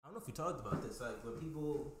if we talked about this. Like when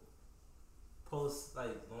people post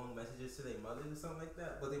like long messages to their mothers or something like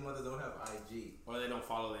that, but their mother don't have IG, or they don't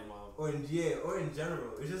follow their mom, or in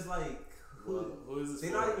general, it's just like who is this?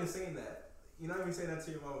 They're not even saying that. You're not even saying that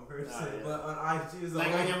to your mom in person, yeah. but on IG is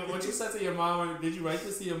like what you said to your mom. Did you write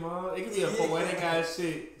this to your mom? It could be a poetic ass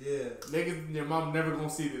shit. Yeah, niggas, your mom never gonna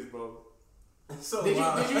see this, bro. So did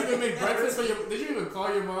you even make breakfast for your? Did you even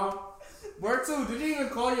call your mom? Where to? Did you even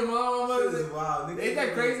call your mom? Wow, ain't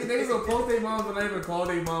that crazy? Niggas gonna post their moms but not even call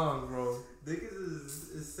their moms, bro.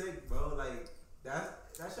 Niggas is sick, bro. Like that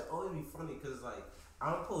should always be funny because like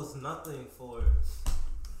I don't post nothing for.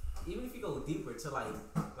 Even if you go deeper to like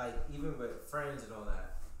even with friends and all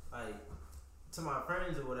that, like to my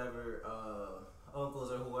friends or whatever,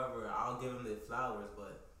 uncles or whoever, I'll give them their flowers,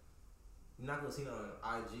 but you're not gonna see them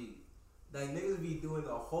on IG. Like niggas be doing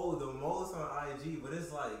the most on IG, but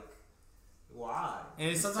it's like, why?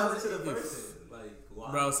 And just sometimes tell it to the person, like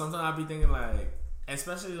why? Bro, sometimes I be thinking like,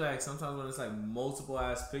 especially like sometimes when it's like multiple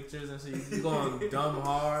ass pictures and shit, you going dumb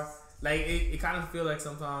hard. Like it kind of feel like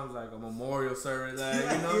sometimes like a memorial service, like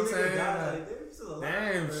you know what I'm saying?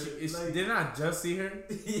 Damn, didn't I just see her?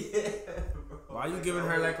 Yeah. Bro, why you giving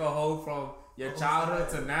her like a hoe from your childhood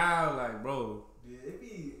to now, like bro? Yeah,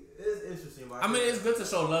 it's interesting. I mean, it's good to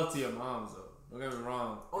show love to your moms though. Don't get me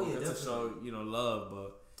wrong. Oh yeah, it's good to show love,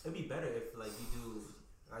 but it'd be better if like you do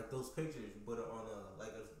like those pictures, you put it on a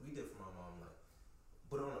we did for my mom, like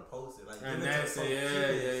put it on a poster, like and that's it,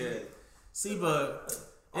 yeah. See, but.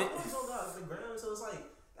 I don't got the gram, so it's like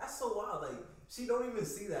that's so wild. Like she don't even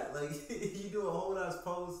see that. Like you do a whole ass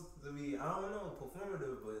post to be, I don't know,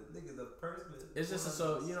 performative, but nigga, the person. It's just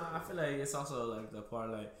so I feel like it's also like the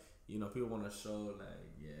part like people want to show like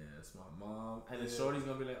it's my mom, and then shorty's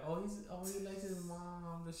gonna be like he likes his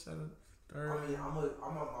mom. Just shut up. I mean, I'm a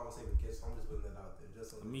mama's favorite kid, so I'm just putting that out there.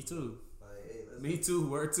 Just so me too. Like hey, me too.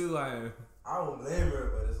 Where too? I am. I don't blame her,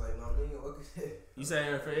 but it's like no, I mean, okay. You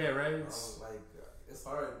say right? Like. It's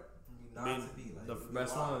hard for me not to be like the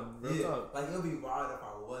best one. Real talk. Like it'll be wild if I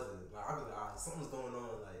wasn't. Like I'd be like, something's going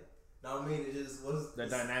on. Like, know what I mean? It just was the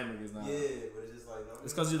dynamic is not. Yeah, but it's just like.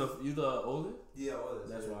 It's because you the oldest. Yeah, oldest.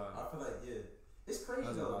 That's why. I feel like it's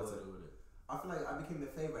crazy though. I feel like I became the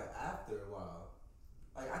favorite after a while.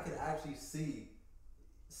 Like I could actually see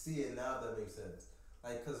it now. If that makes sense.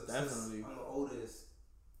 Like because since I'm the oldest,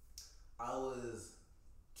 I was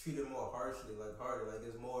treated more harshly, like harder, like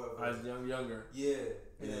it's more of I was younger. Yeah,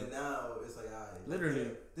 and then now it's like, literally,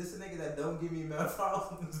 this a nigga that don't give me mad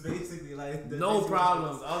problems, basically, like no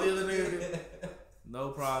problems. All the other niggas, no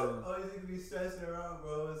problems. All these niggas be stressing around,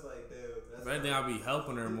 bro. It's like, damn. If anything, I'll be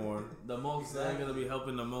helping her more. The most, exactly. They're gonna be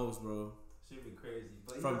helping the most, bro. Should be crazy,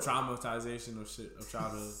 but from traumatization of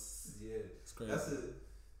childhood. Yeah, it's crazy. That's a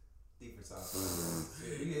deeper topic.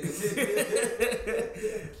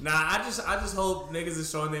 Nah, I just hope niggas is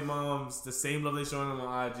showing their moms the same love they showing them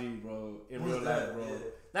on IG, bro. In real life, bro. Yeah.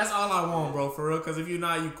 That's all I want, bro. For real, because if you're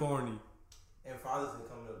not, you corny. And Father's Day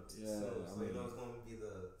coming up soon, so it's gonna be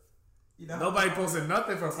the. Nobody posting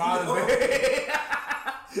nothing for Father's Day.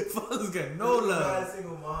 Father's Day, no love. Not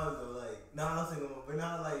single moms though, like not single moms, but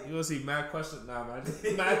not like. You gonna see mad question? Nah, man,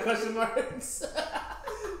 mad question marks.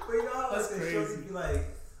 But you know how like the shorties be like,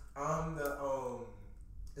 I'm the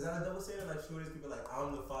is that a double standard? Like shorties people like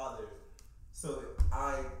I'm the father, so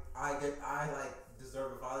I like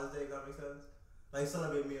deserve a Father's Day. If that makes sense. Like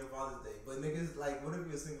celebrate me on Father's Day, but niggas like, what if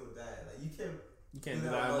you're a single dad? Like you can't do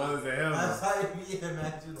that on Mother's Day. That's how you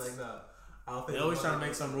imagine. Like nah, I don't think they always trying to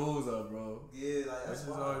make some rules up, bro. Yeah, like that's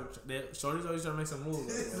why. Shorties always trying to make some rules.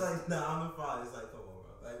 It's like nah, I'm the father. It's like come on,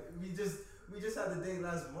 bro. Like we just had the date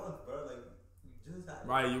last month, bro. Like.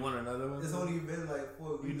 Right, you want another one? It's only been like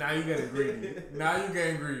 4 weeks. Now you getting greedy. Now you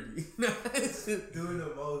getting greedy. Doing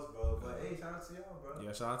the most, bro. But hey, shout out to y'all, bro.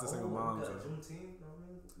 Yeah, shout out to single moms.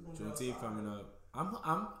 Juneteenth coming up.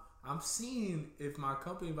 I'm seeing if my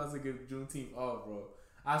company about to give Juneteenth off, bro.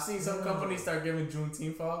 I've seen some companies start giving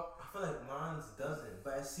Juneteenth off. I feel like mine doesn't,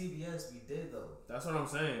 but at CVS we did though. That's what I'm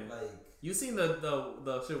saying. Like you seen the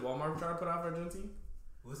shit Walmart trying to put out for Juneteenth?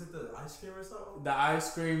 Was it the ice cream or something? The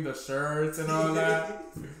ice cream, the shirts, and all that.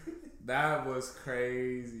 That was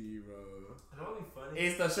crazy, bro. That would be funny.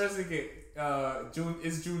 It's the shirts that get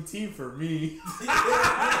it's Juneteenth for me. Oh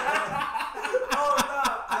no!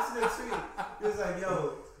 I seen a tweet. It was like,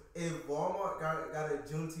 yo, if Walmart got a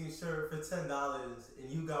Juneteenth shirt for $10 and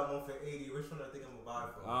you got one for $80, which one I think I'm gonna buy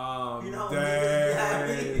for? You know,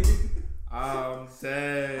 dang. I'm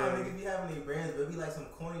dead. How niggas be having these brands, but it'd be like some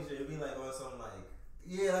corny shit. It'd be like on some like.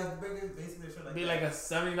 Yeah, like basically a shirt like be that. Like a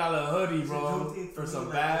 $70 hoodie, bro, for some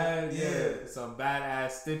like bad, some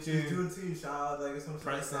badass stitches. Juneteenth child, like some shit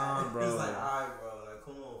press like on, that. bro. It's like, alright, bro, like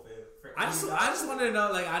come on, fam. I just wanted to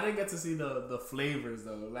know, like, I didn't get to see the flavors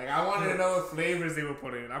though. Like, I wanted to know what flavors they were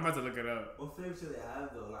putting in. I'm about to look it up. What flavors should they have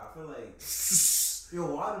though? Like, I feel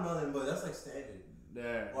like watermelon, but that's like standard.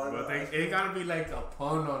 Yeah, but it gotta be like a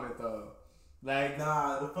pun on it though. Like,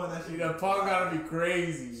 nah, the pun gotta be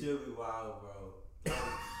crazy. Should be wild, bro.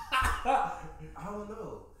 I don't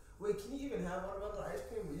know. Wait, can you even have watermelon ice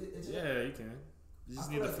cream? Yeah, you can. You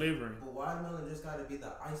just need the flavoring. But watermelon just gotta be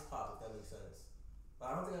the ice pop, if that makes sense.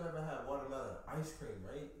 Like, I don't think I've ever had watermelon ice cream,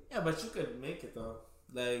 right? Yeah, but you could make it though.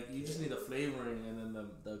 Like, you just need the flavoring and then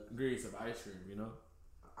the ingredients of ice cream, you know?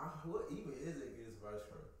 What even is ingredients of ice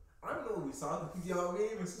cream? I don't know what we saw. Yo, we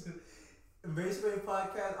even Embrace Rate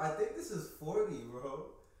podcast. I think this is 40, bro.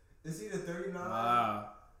 It's either 39. Wow.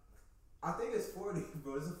 I think it's 40,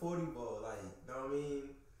 bro. It's a 40 ball. Like, you know what I mean?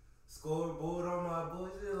 Scoreboard on my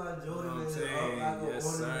bullshit like Jordan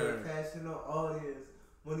and cash in the audience.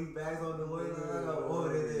 Money bags on the way, like I got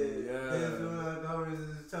ordered it. Yeah.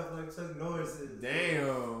 Chuck like Chuck Norris's.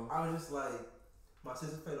 Damn. I was just like, my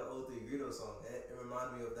sister played an old Grito song. And it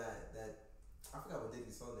reminded me of that. I forgot what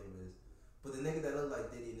Diddy's song name is. But the nigga that looked like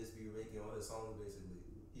Diddy and just be making all his songs basically.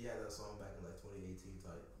 He had that song back in like 2018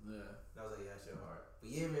 type. Yeah. And I was like, yeah, shit hard. But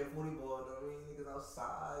yeah, man, 40 ball, you know what I mean? Niggas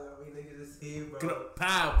outside, you know what I mean? Niggas just here, bro.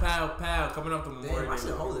 Pow, pow, pow. Coming up the Memorial. Damn, I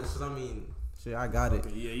should hold this, because I mean, shit, I got it.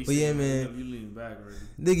 Okay, yeah, but yeah, man. You leaning back already.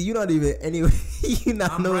 Nigga, you not even, anyway, you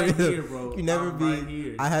not I'm know right it. Here, bro. You never I'm be. Right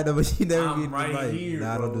here. I had to, but you never be. I'm right here,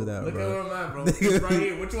 nah, bro. I don't do that, Look bro. at where I'm at, bro. It's right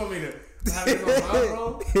here. What you want me to have it on my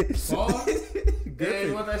bro? Pause? Yeah,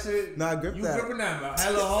 you want that shit? Nah, grip you that. You gripping that, bro.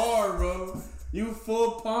 Hella hard, bro. You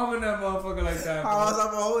full palming that motherfucker like that, bro. How else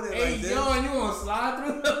I'm hold it hey, like this? yo, and you want to slide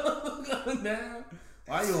through down?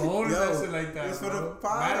 Why you holding that shit like that, it's bro? for the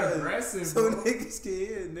pod. Mad aggressive, so bro. niggas can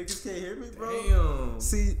hear. Niggas can't hear me, bro. Damn.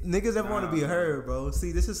 See, niggas ever want to be heard, bro.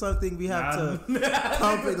 See, this is something we have to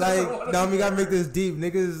like. Now we gotta make this deep.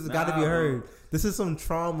 Niggas gotta be heard. This is some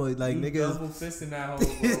trauma, like you niggas. Double fisting that whole,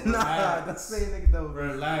 bro. Nah, that's saying nigga though.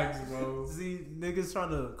 Relax, bro. See, niggas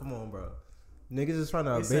trying to come on, bro. Niggas is trying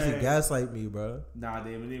to basically gaslight me, bro. Nah,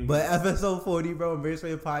 damn. But episode 40, bro, Embrace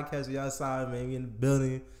Rate podcast, we outside, man. We in the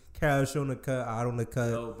building. Carol's on the cut, out on the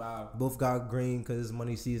cut. Yo, wow. Both got green because it's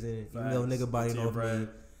money season. Facts. You know, nigga body off me.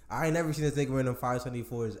 I ain't never seen this nigga wearing them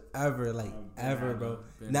 574s ever, like ever, bro.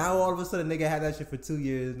 Now all of a sudden, nigga had that shit for 2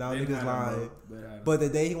 years. Now niggas lying. But the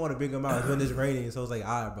day he want to bring them out is when it's raining. So it's like,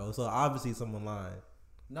 alright, bro. So obviously someone lying.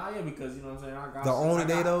 Nah, yeah, because you know what I'm saying. I got the only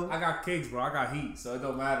day though. I got kicks, bro. I got heat, so it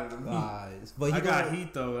don't matter to me. But I got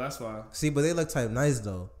heat though. That's why. See, but they look type nice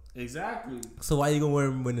though. Exactly. So why you gonna wear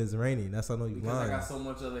them when it's raining? That's how I know you lying. Because I got so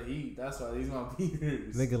much other heat. That's why these my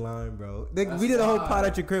beaters. Nigga lying, bro. We did a whole pod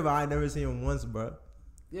at your crib. I ain't never seen him once, bro.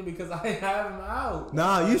 Yeah, because I have them out.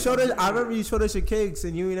 Nah, you showed us. I remember you showed us your cakes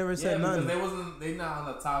and you ain't never said nothing. They not on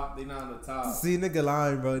the top. They not on the top. See, nigga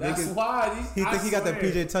lying, bro. That's nigga, why. He think he got the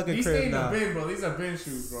PJ Tucker these crib now. These stay in the bin, bro. These are bin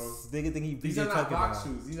shoes, bro. Nigga think he PJ Tucker. These are not box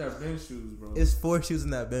shoes. These are bin shoes, bro. It's 4 shoes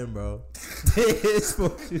in that bin, bro. It's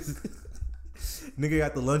 4 shoes. Nigga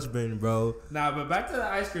got the lunch bin, bro. Nah, but back to the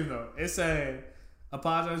ice cream though. It said,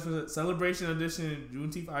 apologize for the celebration edition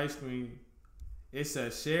Juneteenth ice cream. It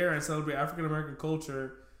says share and celebrate African American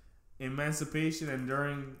culture, emancipation,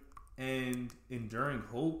 enduring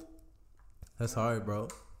hope. That's hard, bro.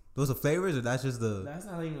 Those are flavors, or that's just the? That's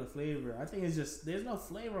not even a flavor. I think it's just there's no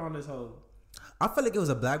flavor on this whole. I feel like it was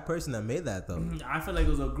a black person that made that though. I feel like it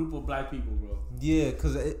was a group of black people, bro. Yeah,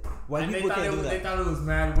 cause white people can't do that. They thought it was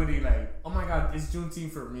mad witty, like, oh my god, it's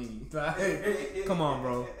Juneteenth for me. Like, come on,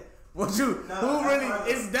 bro.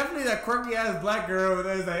 It's definitely that quirky ass black girl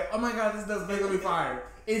that is like, oh my god, this does make me fire.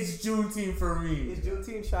 It's Juneteenth for me. It's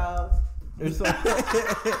Juneteenth, child.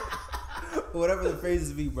 Whatever the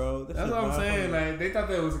phrases be, bro. That's what I'm saying. Like, they thought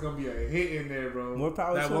there was gonna be a hit in there, bro. More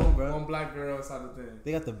power to them, bro. One black girl side of thing.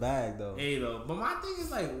 They got the bag though. Hey though, but my thing is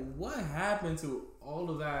like, what happened to all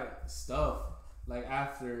of that stuff? Like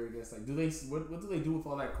after this, like, what do they do with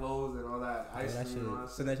all that clothes and all that ice cream? And all that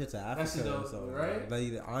send that shit to Africa. That shit though, right?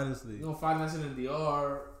 Like, honestly, you don't find that shit in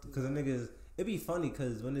DR. Because the niggas, it be funny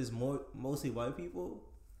because when it's mostly white people.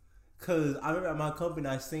 Cause I remember at my company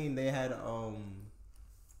I seen they had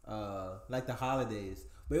like the holidays,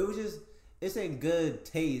 but it was just it's in good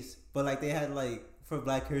taste. But like they had like for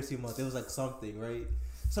Black History Month, it was like something, right?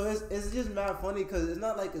 So it's just mad funny because it's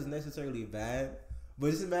not like it's necessarily bad, but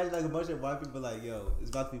just imagine like a bunch of white people like, yo, it's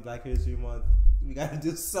about to be Black History Month. We gotta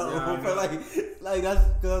do something for like that's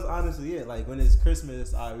because honestly, yeah, like when it's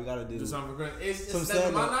Christmas, all right, we gotta do something for Christmas.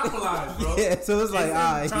 It's monopolized, bro. Yeah, so it's like,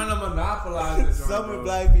 all right, trying to monopolize this. Some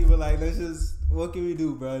black people like, let's just what can we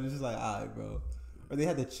do, bro? And it's just like, all right, bro. Or they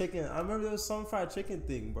had the chicken. I remember there was some fried chicken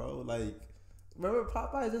thing, bro. Like Remember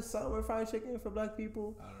Popeyes is something with fried chicken for black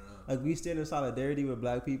people? I don't know. Like we stand in solidarity with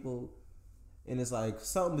black people, and it's like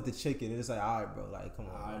something with the chicken. And it's like, all right, bro, like come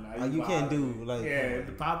on, like you can't do like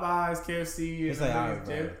the Popeyes, KFC. It's like, all right,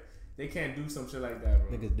 bro. They can't do some shit like that,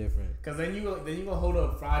 bro. Niggas different. Cause then you gonna hold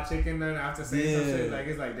up fried chicken then after saying some shit like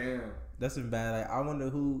it's like damn. That's been bad. Like I wonder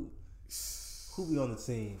who be on the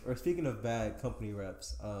team. Or speaking of bad company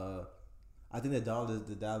reps, I think the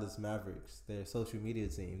Dallas Mavericks, their social media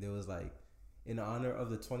team, there was like, in honor of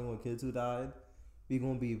the 21 kids who died, we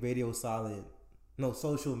gonna be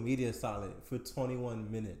social media silent for 21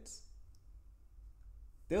 minutes.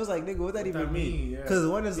 They was like, nigga, what that even mean? Because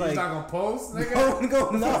one is like, not gonna post,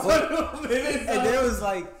 nigga. No. And there was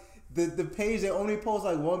like the page, they only post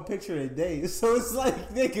like one picture a day, so it's like,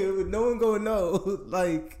 nigga, no one gonna know.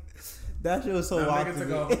 Like that shit was so wild. Niggas took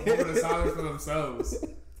a moment of silence for themselves.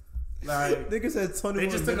 Like niggas said 21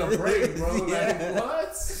 They just minutes. took a break, bro. Yeah. Like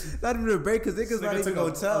what? Not even a break, because niggas not even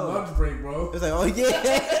gonna tell. A lunch break, bro. It's like, oh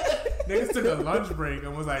yeah. Niggas took a lunch break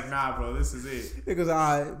and was like, nah, bro, this is it. Niggas,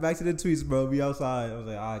 alright, back to the tweets, bro. Be outside. I was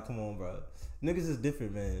like, alright, come on, bro. Niggas is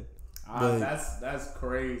different, man. That's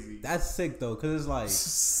crazy. That's sick though, cause it's like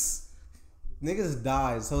niggas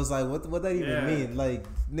died, so it's like, what that even mean? Like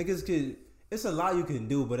niggas could. It's a lot you can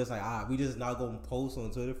do, but it's like, we just not gonna post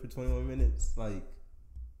on Twitter for 21 minutes. Like,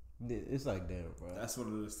 it's like, damn, bro. That's one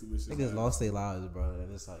of the stupid shit. Niggas lost their lives, bro.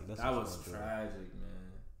 And it's like, that was tragic,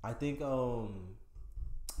 man. I think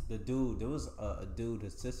the dude, there was a dude,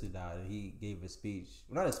 his sister died, and he gave a speech.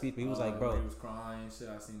 Well, not a speech, but he was like, bro. He was crying, shit.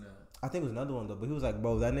 I seen that. I think it was another one though, but he was like,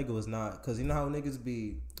 bro, that nigga was not, cause you know how niggas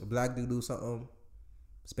be, a black dude do something,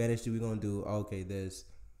 Spanish dude we gonna do, okay, this.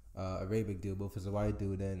 Arabic dude, but if it's a white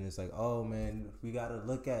dude, then it's like, oh man, we gotta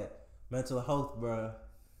look at mental health, bro.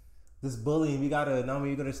 This bullying, we gotta, now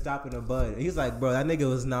we're gonna stop in the bud. And he's like, bro, that nigga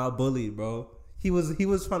was not bullied, bro. He was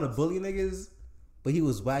trying to bully niggas, but he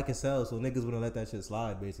was whack as hell, so niggas wouldn't let that shit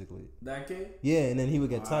slide, basically. That kid? Yeah, and then he would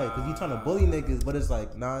get tight, because he trying to bully niggas, but it's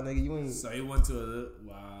like, nah, nigga, you ain't. So he went to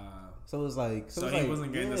wow. So it was like, so he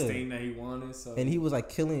wasn't getting the stain that he wanted. So and he was like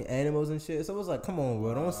killing animals and shit. So it was like, come on,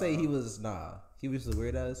 bro, don't say he was He was just a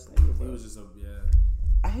weird ass nigga, bro. He was just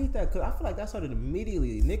I hate that, because I feel like that started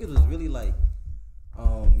immediately. Niggas was really like,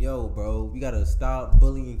 yo, bro, we gotta stop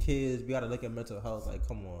bullying kids. We gotta look at mental health. Like,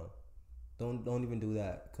 come on, don't even do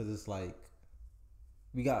that, because it's like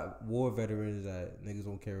we got war veterans that niggas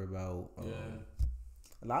don't care about.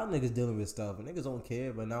 A lot of niggas dealing with stuff, and niggas don't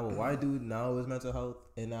care. But now, what white dude now is mental health,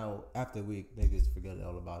 and now after a week, niggas forget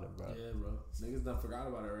all about it, bro. Yeah, bro. Niggas done forgot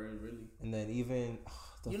about it already, really. And then even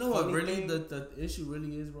you know what really the issue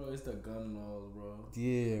really is, bro? It's the gun laws, bro.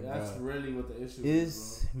 Yeah, that's bro. really what the issue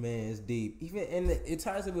is, bro. Man, it's deep. Even and it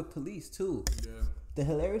ties in with police too. Yeah. The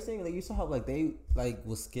hilarious thing, like you saw how like they like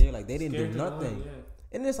was scared, like they didn't do nothing.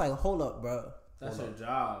 And it's like, hold up, bro. That's your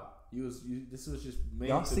job. This was just made.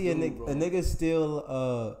 Y'all see a nigga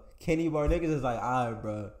steal candy bar. Niggas is like, alright,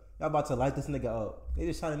 bro. Y'all about to light this nigga up. They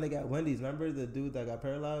just shot a nigga at Wendy's. Remember the dude that got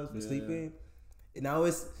paralyzed for sleeping? And now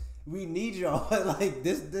we need y'all. Like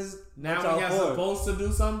this. Now when y'all supposed to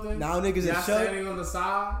do something. Now niggas is shook. Standing on the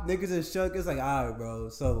side. Niggas is shook. It's like, alright, bro.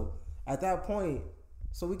 So at that point,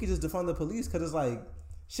 so we could just defund the police, because it's like,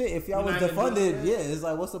 shit. If y'all was defunded, it's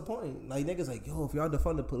like, what's the point? Like niggas like, yo, if y'all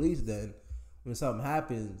defund the police, then when something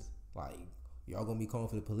happens, like, y'all gonna be calling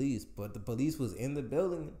for the police. But the police was in the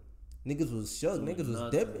building. Niggas was shook. Niggas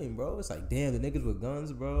was dipping, bro. It's like, damn, the niggas with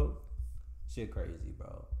guns, bro. Shit crazy,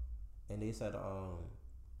 bro. And they said,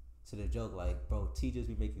 to the joke, like, bro, teachers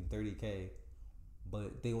be making $30K,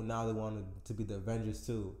 but they wanted to be the Avengers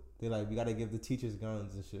too. They like, we gotta give the teachers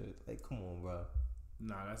guns and shit. Like, come on, bro.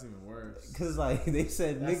 Nah, that's even worse. Cause like they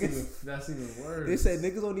said, that's even worse. They said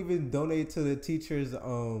niggas don't even donate to the teachers.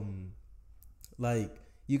 Like,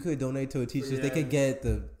 you could donate to the teachers. They could get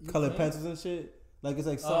the colored pencils and shit. Like, it's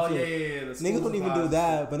like some shit. Niggas don't even do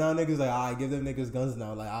that, but now niggas like, alright, give them niggas guns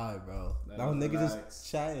now. Like, alright, bro. Now niggas just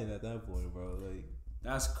chatting at that point, bro. Like,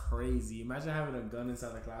 that's crazy. Imagine having a gun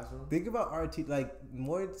inside the classroom. Think about our like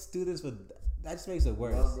more students would. That just makes it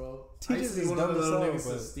worse. Bro. Teachers is dumb as hell, niggas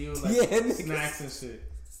to steal like snacks and shit.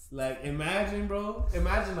 Like, imagine, bro.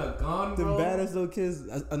 Imagine a gun, bro. The baddest little kids.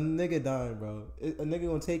 A nigga dying, bro. A nigga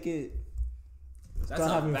gonna take it.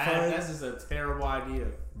 That's just a terrible idea.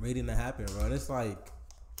 Waiting to happen, bro. And it's like,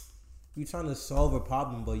 you trying to solve a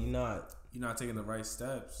problem, but you're not taking the right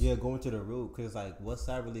steps. Yeah, going to the root, cause like, what's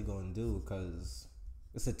that really gonna do? Cause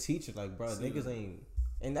it's a teacher, like, bro, niggas ain't,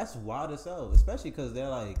 and that's wild as hell, especially cause they're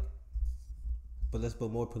like, but let's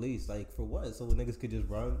put more police, like, for what? So niggas could just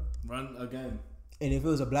run again. And if it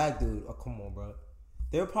was a black dude, oh come on, bro.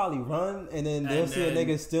 they'll probably run and then they'll see a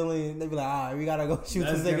nigga stealing. They'll be like, ah, we gotta go shoot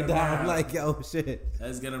this nigga down. Like, yo, shit.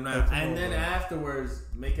 Let's get him down. And then afterwards,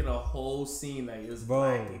 make it a whole scene. Like, it was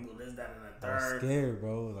black people, this, that, and the third. I'm scared,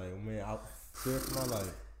 bro. Like, man, I'm scared for my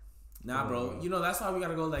life. Nah, bro. You know, that's why we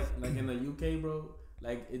gotta go, like in the UK, bro.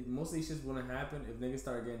 Like, most of these shits wouldn't happen if niggas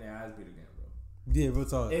started getting their ass beat again, bro. Yeah, real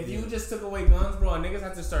talk. If you just took away guns, bro, and niggas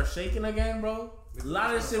have to start shaking again, bro, a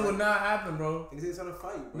lot of shit would not happen, bro. Niggas is trying to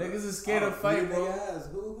fight, bro. Niggas is scared to fight, bro.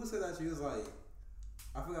 Who said that? She was like,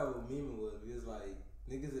 I forgot what meme it was. He was like,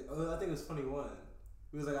 niggas. I think it was 21.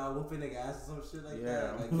 He was like, I'll whoop a nigga ass or some shit like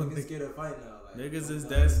that. Like, niggas scared to fight now. Like, niggas is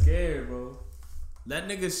that scared, bro. Let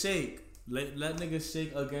niggas shake. Let niggas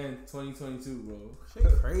shake again 2022, bro.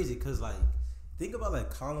 Shit crazy, cause like, think about like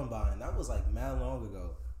Columbine. That was like mad long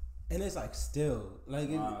ago. And it's like still. Like,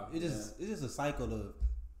 it's just a cycle of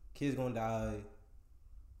kids gonna die.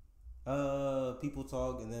 People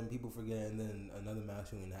talk and then people forget and then another mass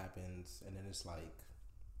shooting happens and then it's like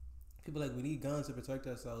people like we need guns to protect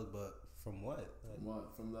ourselves, but from what? Like,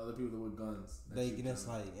 what? From the other people with guns. Like, and it's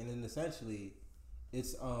like, and then essentially,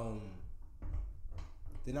 it's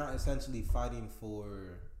they're not essentially fighting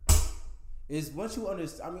for. Is once you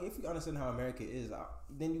understand, I mean, if you understand how America is,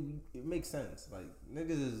 then it makes sense. Like,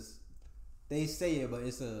 niggas is, they say it, but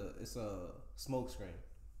it's a smoke screen.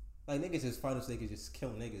 Like, niggas just find they can just kill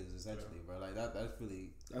niggas essentially, bro. Like that's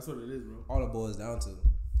what it is, bro. All it boils down to.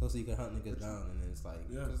 So you can hunt niggas down, and then it's like,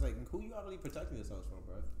 it's like who you really protecting yourselves from,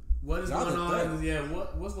 bro? What is going on? Yeah,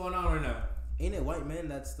 what's going on right now? Ain't it white men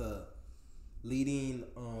that's the leading?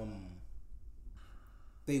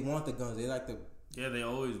 They want the guns. They like the. Yeah, they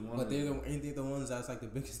always want. But ain't they the ones that's like the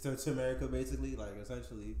biggest threat to America, basically? Like,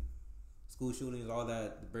 essentially, school shootings, all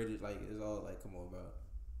that. The British, like, it's all like, come on, bro.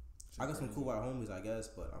 I got some cool white homies, I guess,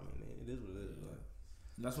 but I mean, it is what it is. Yeah. Like,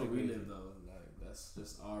 that's where we live, though. Like, that's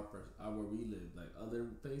just our where we live. Like, other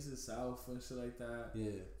places, South and shit like that.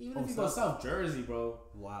 Yeah. Even if you go South Jersey, bro.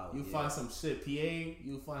 Wow. You find some shit. PA,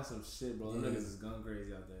 you find some shit, bro. Them niggas is gun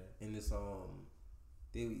crazy out there. And this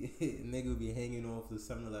nigga would be hanging off the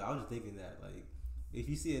 7-Eleven. I was just thinking that, like, if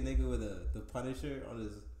you see a nigga with the Punisher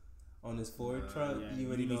on his Ford truck, you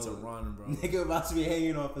already need know to run, bro. Nigga about to be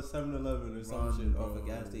hanging off a 7-Eleven or some shit off a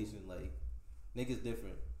gas station. Like, niggas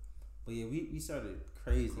different. But yeah, we started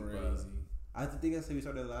crazy, bro. I think I said we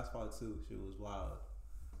started the last part too. Shit was wild.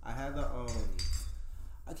 I had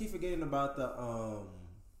I keep forgetting about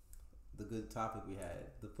the good topic we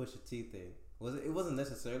had, the Pusha T thing. It wasn't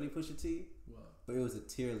necessarily Pusha T. What? But it was a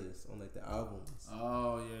tier list on like the albums.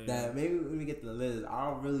 Oh yeah. That maybe when we get to the list,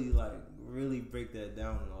 I'll really break that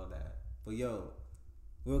down and all that. But yo,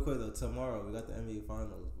 real quick though, tomorrow we got the NBA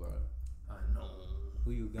Finals, bro. I know.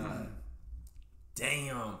 Who you got?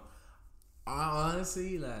 Damn. I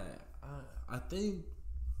honestly I think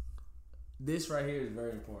this right here is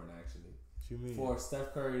very important actually. What you mean? For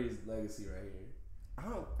Steph Curry's legacy right here.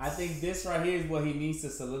 I think this right here is what he needs to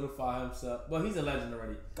solidify himself. Well, he's a legend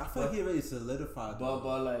already. I feel like he already solidified.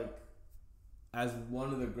 But like, as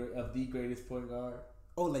one of the greatest point guard.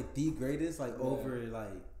 Oh, like the greatest, like over like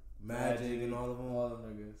Magic and all of them. All them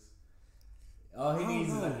niggas. All he needs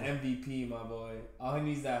is an MVP, my boy. All he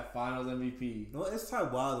needs is that Finals MVP. No, it's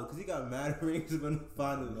type wild though, cause he got mad rings in the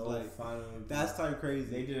Finals. No, like Final MVP. That's type crazy.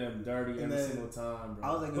 They did him dirty every single time, bro.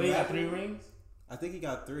 I was like, wait, he got 3 rings? I think he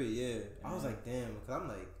got 3, yeah. I was like, damn, because I'm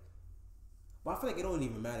like, well, I feel like it don't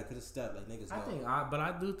even matter because it's Steph, like niggas. But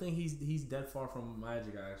I do think he's dead far from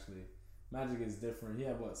Magic actually. Magic is different. He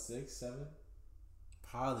had what 6, 7?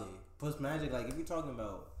 Probably. Plus Magic, like if you're talking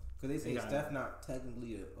about, because they say Steph not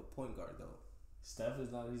technically a point guard though. Steph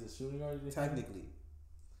is not. He's a shooting guard. Technically,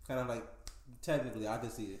 kind of like technically, I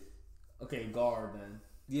could see it. Okay, guard then.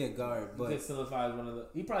 Yeah, guard. But he could solidify as one of the.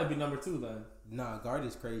 He'd probably be number 2 then. Nah, guard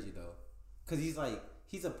is crazy though. Cause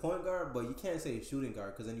he's a point guard, but you can't say shooting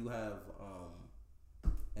guard. Cause then you have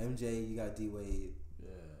MJ, you got D Wade,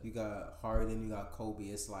 you got Harden, you got Kobe.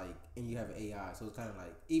 It's like, and you have AI, so it's kind of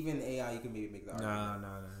like even AI you can maybe make the argument.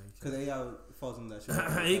 Nah. Cause AI falls in that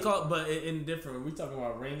shit. But in different. We talking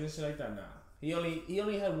about rings and shit like that. Nah, he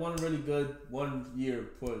only had one really good 1 year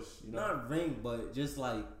push. You know, not ring, but just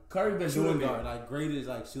like Curry been shooting doing guard, like greatest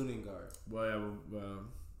like shooting guard. Well,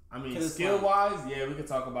 I mean, skill wise, yeah, we could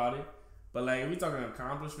talk about it. But like, if we talking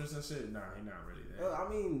accomplishments and shit, nah, he not really there. Well, I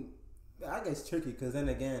mean, I guess tricky because then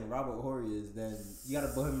again, Robert Horry is then you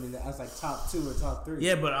gotta put him in as like top 2 or top 3.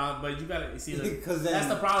 Yeah, but you gotta see because that's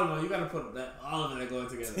the problem. You gotta put all of it going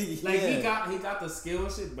together. Like he got the skill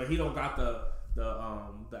and shit, but he don't got the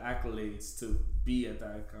accolades to be at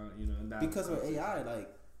that kind. You know, in that because of AI,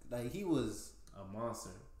 like he was a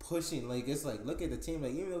monster pushing. Like it's like look at the team.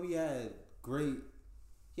 Like even though we had great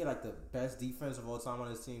he had like the best defense of all time on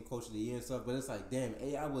his team, coach of the year and stuff. But it's like, damn,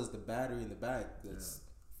 AI was the battery in the back. That's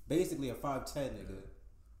basically a 5'10" nigga.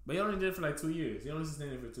 But he only did it for like 2 years. He only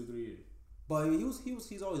sustained it for 2-3 years. But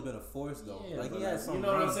he's always been a force though. Yeah, like he had some. You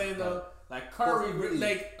know what I'm saying though? Like Curry, really,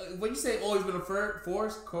 like when you say always been a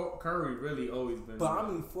force, Curry really always been. But I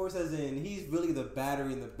mean force as in he's really the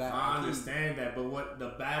battery in the back. I understand that, but what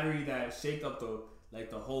the battery that shake up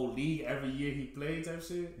the whole league every year he played type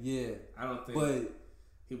shit. Yeah, I don't think. But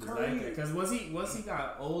he was Curry, like that because once he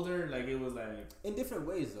got older, like it was like in different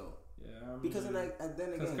ways though. Yeah, I mean, because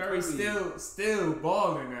then again, Curry's still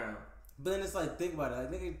balling now. But then it's like, think about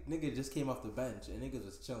it. Like nigga just came off the bench and niggas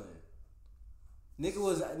was chilling.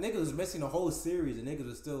 Nigga was missing a whole series and niggas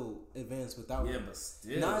was still advanced without him. Yeah, but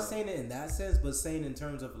still. Not saying it in that sense, but saying in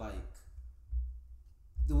terms of like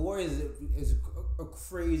the Warriors is a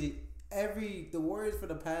crazy. The Warriors for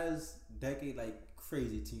the past decade, like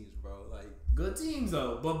crazy teams, bro. Like good teams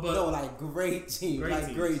though, but no, like great teams,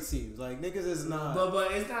 great teams. Like niggas is not.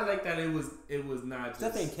 But it's not like that. It was not.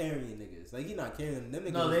 Steph ain't carrying niggas. Like he not carrying them.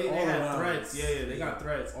 Niggas no, they had threats. Yeah, they got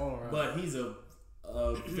threats all around. But he's a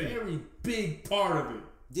very big part of it.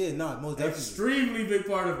 Yeah, no, most definitely. Extremely big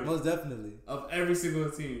part of it. Most definitely. Of every single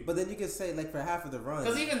team. But then you can say like for half of the run.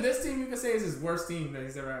 Because even this team, you can say is his worst team that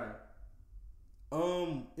he's ever had.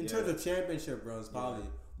 In terms of championship runs, probably. Yeah.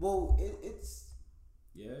 Well, it's.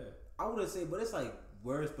 Yeah. I wouldn't say, but it's like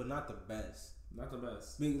worse, but not the best. Not the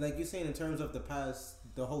best. I mean, like you're saying in terms of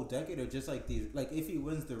the whole decade, or just like these. Like if he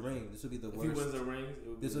wins the ring, this would be the worst. If he wins the ring,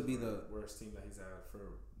 this would be the worst team that he's had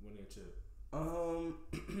for winning a chip.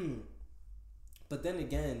 But then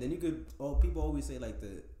again, then you could. Oh, people always say like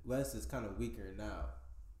the West is kind of weaker now,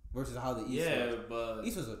 versus how the East. Yeah, was. but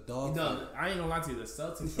East was a dog. No, I ain't gonna lie to you. The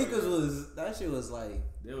Celtics niggas that shit was like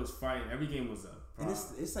they was fighting. Every game was up. And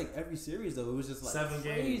it's like every series though. It was just like 7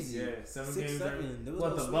 crazy. games. Yeah, 7 6, games. 7.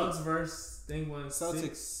 What the Bucks versus thing was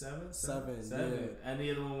Celtics 7. Yeah. And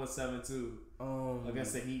the other one was 7 too.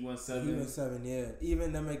 Against the Heat won 7. Heat won 7. Yeah.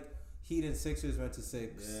 Even them like Heat and Sixers went to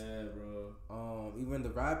 6. Yeah, bro. Even the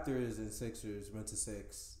Raptors and Sixers went to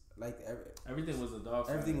 6. Like everything was a dog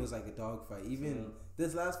fight. Everything was like a dog fight. Even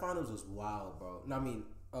this last finals was wild, bro. No, I mean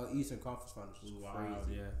Eastern Conference Finals was wild.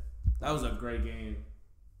 crazy. Yeah, that was a great game.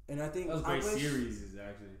 And I think that was great series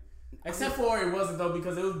actually. Except for it wasn't though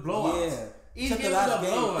because it was blowouts. Yeah. Each game was a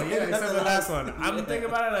blowout. Yeah, except for the last one. I'm thinking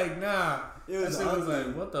about it like nah. That shit was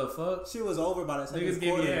like what the fuck. Shit was over by the second niggas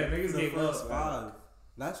quarter. Niggas gave up. 5.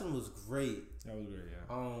 Last one was great. That was great.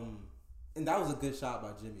 Yeah. And that was a good shot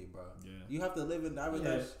by Jimmy, bro. Yeah. You have to live and die with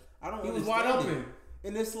that. I don't. He was wide open. It.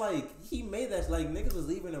 And it's like he made that like niggas was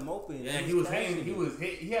leaving him open. Yeah, he was hitting.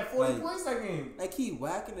 He had 40 points that game. Like he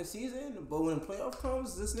whacking the season, but when playoff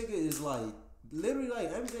comes, this nigga is like literally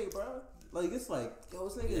like MJ, bro. Like it's like yo,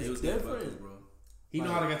 this nigga is different, buckets, bro. He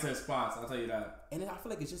know how to get to his spots. I'll tell you that. And then I feel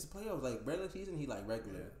like it's just the playoffs. Like regular season, he like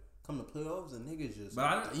regular. Yeah. Come to playoffs and niggas just.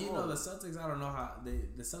 But you know the Celtics. I don't know how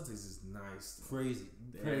the Celtics is nice. Crazy.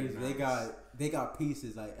 Nice. They got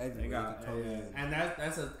pieces like everywhere. And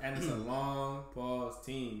it's a long pause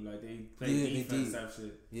team. Like they play defense type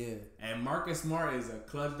shit. Yeah. And Marcus Smart is a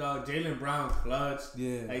clutch dog. Jaylen Brown clutch.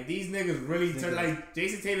 Yeah. Like these niggas really turn like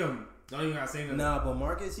Jason Tatum. Don't even gotta say nothing. Nah, but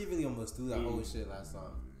Marcus he really almost threw that whole shit last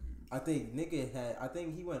time. I think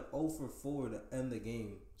he went 0 for 4 to end the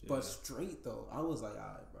game. Yeah. But straight though, I was like,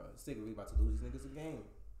 alright, bro, this nigga we about to lose these niggas a game.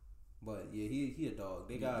 But yeah, he a dog.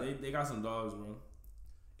 They got some dogs, bro.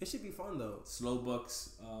 It should be fun though. Slow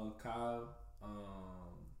Bucks, Kyle,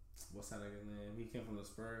 what's that nigga name? He came from the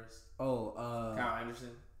Spurs. Kyle Anderson.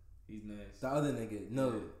 He's nice. The other nigga,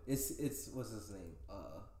 no, it's what's his name?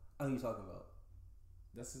 I know who you talking about.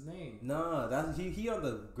 That's his name. Nah, that's he on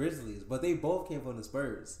the Grizzlies, but they both came from the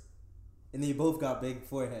Spurs, and they both got big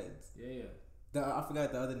foreheads. Yeah. I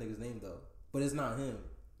forgot the other nigga's name though, but it's not him.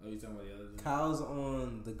 Oh, you talking about the other? Kyle's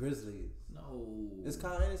on the Grizzlies. No, it's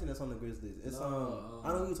Kyle Anderson that's on the Grizzlies. It's I know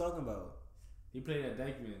who you're talking about. He played at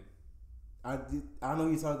Dykeman. I know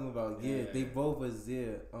who you're talking about. Yeah, they both was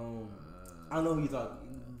there. I know who you're talking.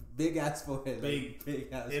 Big ass forehead. Big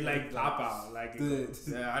ass. It like pop out like.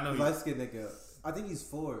 Yeah, I know. Light skin nigga. I think he's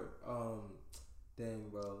 4. Dang,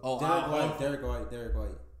 bro. Oh, Derek White.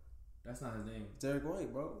 That's not his name. Derek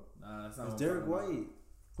White, bro. Nah, that's not. It's Derek White.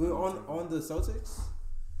 We're on the Celtics.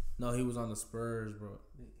 No, he was on the Spurs, bro.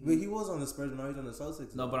 But he was on the Spurs. Now he's on the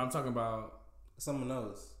Celtics. No, but I'm talking about someone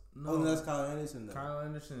else. No, that's Kyle Anderson. Though. Kyle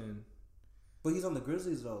Anderson. But he's on the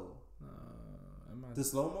Grizzlies though. The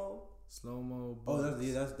slow mo. Oh, that's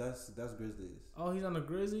Grizzlies. Oh, he's on the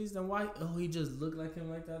Grizzlies. Then why? Oh, he just looked like him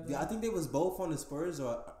like that. Then? Yeah, I think they was both on the Spurs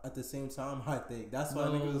or at the same time. I think that's why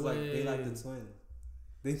niggas was like they like the twins.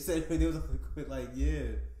 They said when they was like, yeah,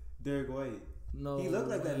 Derek White. No, He looked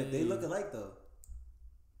like that. They look alike though.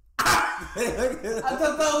 I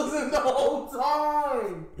thought that was in the whole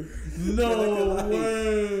time. No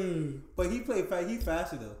way. But he played fast. He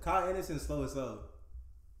faster though. Kyle Anderson slow as hell.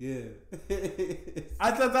 Yeah.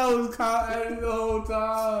 I thought that was Kyle Anderson the whole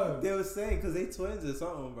time. They was saying because they twins or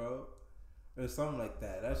something, bro, or something like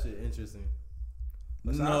that. That shit interesting.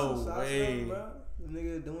 But No shots way. them, bro. The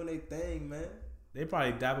nigga doing their thing, man. They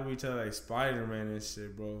probably dap with each other like Spider-Man and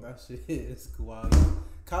shit, bro. That shit is wild.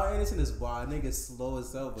 Kyle Anderson is wild. Nigga slow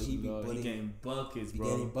as hell, but he be he getting buckets, He bro.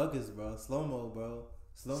 getting buckets, bro. Slow mo, bro.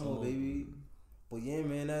 Slow mo, baby. But yeah,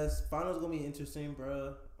 man, that's finals gonna be interesting,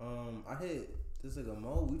 bro. I hit this like a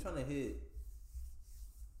mo. We trying to hit.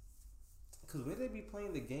 Cause where they be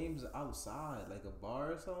playing the games outside, like a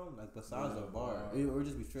bar or something, like besides a bar, or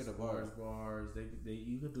just be straight a bar. Bars. They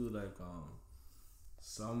you could do like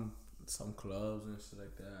some clubs and shit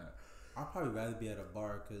like that. I'd probably rather be at a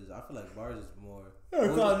bar because I feel like bars is more.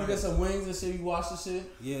 You get some wings and shit. You watch the shit.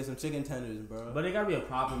 Yeah, some chicken tenders, bro. But it gotta be a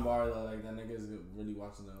popping bar though. Like that niggas really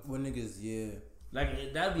watching them. What niggas, yeah.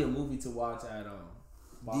 Like that'd be a movie to watch at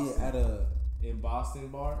Boston. Yeah, at a in Boston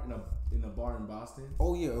bar in a bar in Boston.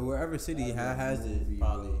 Oh yeah, or wherever city has movie, it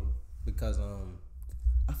probably bro. because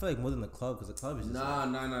I feel like more than the club because the club is just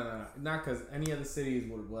not because any other cities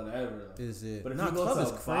would whatever. Is it? But if Nah, you go club to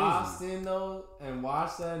is crazy. Boston though and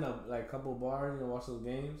watch that in a couple bars and watch those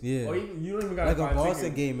games, Yeah. or even, you don't even gotta Like a find Boston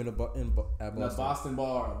tickets. game at The Boston. Boston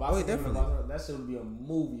bar, Boston game in a definitely. Boston bar, that shit would be a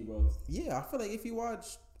movie, bro. Yeah, I feel like if you watch,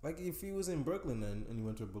 like if you was in Brooklyn and you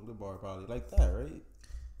went to a Brooklyn bar, probably like that, right?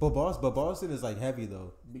 But Boston is like heavy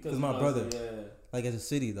though, because my brother, like as a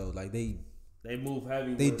city though, like they move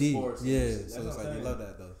heavy. they with deep, sports yeah. and shit. So it's like they love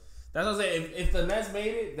that though. That's what I'm saying. If the Nets made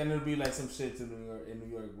it, then it'd be like some shit to New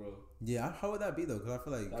York, bro. Yeah, how would that be though? Because I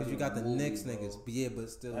feel like because That'd you be got a the movie, Knicks bro. niggas, but yeah, but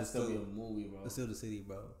still, That'd it's still still, be a movie, bro. it's still the city,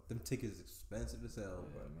 bro. Them tickets expensive as hell,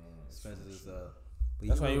 bro. Man, Expensive as hell. But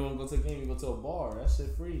that's why you won't go to a game. You go to a bar. That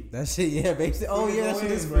shit free. That shit, yeah, basically. Oh You yeah, go that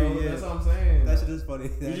shit in, is bro. free. Yeah, That's what I'm saying. that shit is funny. You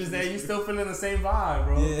That just shit there. is You free. still feeling the same vibe,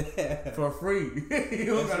 bro. Yeah, For free. You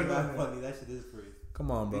don't that gotta shit go. not funny. That shit is free. Come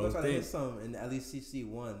on, People bro. try to hit some in at least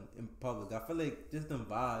CC1 in public. I feel like just them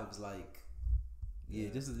vibes, like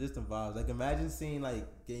just them vibes. Like imagine seeing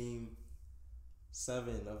like game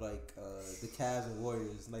 7 of like the Cavs and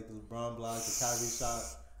Warriors, like the LeBron block, the Kyrie shot.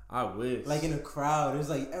 I wish. Like in a crowd, it's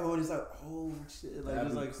like everyone is like, oh shit, like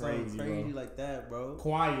That'd it's be like something crazy, crazy bro. like that, bro.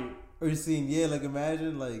 Quiet. Or you seeing, like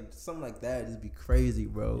imagine like something like that, just be crazy,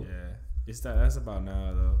 bro. Yeah. It's that's about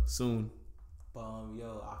now though. Soon.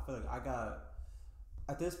 Yo, I feel like I got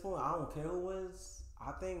at this point. I don't care who wins.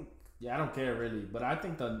 I think Yeah, I don't care really, but I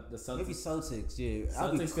think the Celtics. maybe Celtics. Yeah,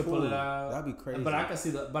 that'd be Celtics could cool. pull it out. That'd be crazy. But I can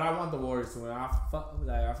see but I want the Warriors to win. I fuck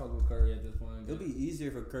with Curry at this point. It'll be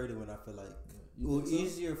easier for Curry to win. I feel like You well, think so?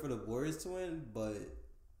 easier for the Warriors to win, but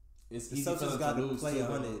It's the easy for Celtics them got to to lose play too,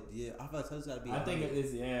 100. though. Yeah, I feel like Celtics got to be. I think 100. it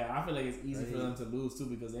is. Yeah, I feel like it's easy for Right. them to lose too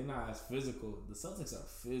because they're not as physical. The Celtics are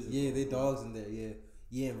physical. Yeah, they bro. dogs in there.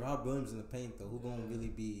 Yeah, and Rob Williams in the paint though. Who gonna really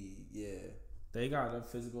be? Yeah. They got a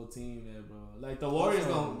physical team there, bro. Like the Warriors,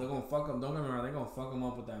 Also- they're gonna fuck them. Don't get me wrong, they're gonna fuck them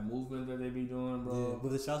up with that movement that they be doing, bro. Yeah,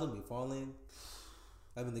 but the shots will be falling.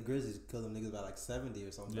 I mean, the Grizzlies killed them niggas by like 70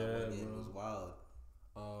 or something. Yeah, That one game. bro. It was wild.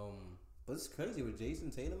 But it's crazy with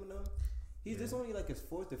Jason Tatum and them. He's this only like his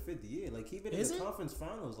 4th or 5th year. Like he been in Is the it? conference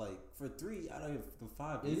finals like for 3 out of the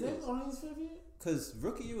 5 Is years. it only his 5th year? Because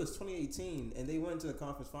rookie year was 2018, and they went to the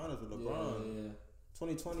conference finals with LeBron. Yeah.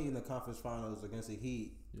 2020 in the conference finals against the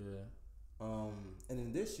Heat. Yeah. And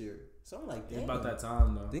then this year, something like that. It's about that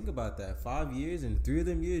time though. Think about that. 5 years and 3 of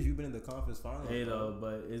them years you've been in the conference finals. Hey bro. though,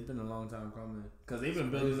 but it's been a long time coming because they've been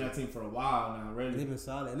building that team for a while now. Really, They've been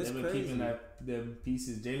solid, and it's they've been crazy. keeping them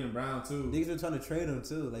pieces. Jaylen Brown too. Niggas been trying to trade him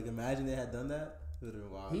too. Like imagine they had done that. It would have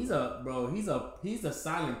been wild. He's a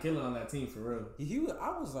silent killer on that team for real.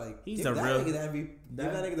 I was like, He's give a that real- nigga that give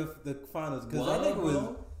that nigga the finals because What, that nigga was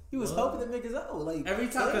bro? he was What? helping the niggas out. Like Every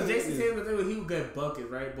time, because crazy. Jason Tatum, the thing was he would get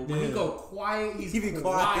buckets, right? But when he Yeah. go quiet, He be quiet,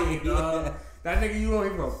 quiet, dog. yeah. That nigga, you don't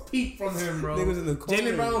even peep from him, bro. Niggas in the corner.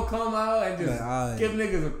 Jaylen Brown will come out and just Like, alright. give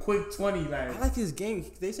niggas a quick 20, like. I like his game.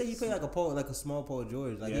 They say he played like a small Paul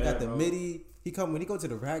George. Like he Yeah, got the bro. midi. He come when he go to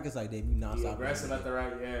the rack. It's like damn, you not He stopping. aggressive that at the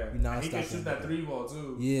right, yeah. You not And he can stopping shoot that that nigga. 3-ball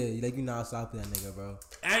too. Yeah, like you not stopping that nigga, bro.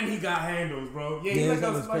 And he got handles, bro. Yeah, Yeah, he's that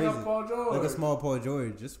like was a crazy. Paul George. Like a small Paul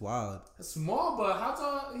George, just wild. Small, but how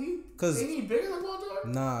tall? Cause Ain't he bigger than Paul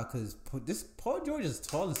George? nah, cause this Paul George is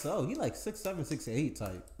tall as hell. He like 6'7", 6'8"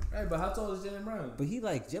 type. Hey, but how tall is Jaylen Brown? But he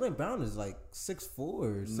like Jaylen Brown is like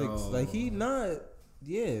 6'4", 6. No. Like he not.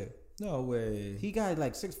 Yeah, No way. he got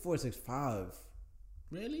like 6'4", 6'5".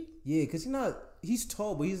 Really? Yeah, cause he's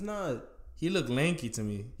tall, but he's not. He looked lanky to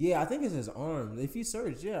me. Yeah, I think it's his arms. If you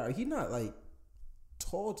search, yeah, he's not like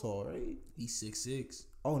tall, right? He's 6'6".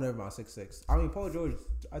 Oh, never mind, 6'6". I mean, Paul George,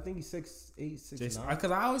 I think he's 6'8", 6'9".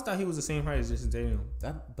 Because I always thought he was the same height as Jason Tatum.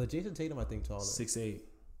 But Jason Tatum, I think taller. 6'8".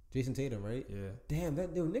 Jason Tatum, right? Yeah. Damn,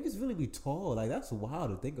 niggas really be tall. Like that's wild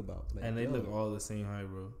to think about. Like, And they look all the same height,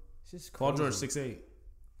 bro. It's just crazy. Paul George 6'8".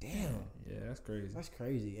 Damn. Yeah, that's crazy. That's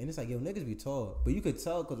crazy. And it's like, yo, niggas be tall. But you could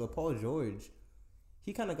tell because with Paul George,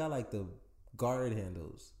 he kind of got like the guard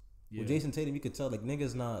handles. Yeah. With Jason Tatum, you could tell like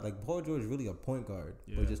niggas not like Paul George really a point guard,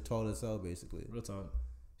 but just tall as hell basically. Real talk.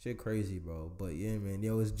 Shit crazy, bro. But yeah, man,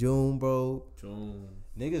 yo, it's June, bro. June.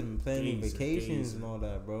 Niggas been planning vacations and all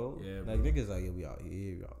that, bro. Yeah, like bro. niggas like, yo, we out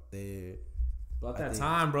here, we out there. About that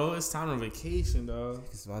time, bro. It's time on vacation, dog.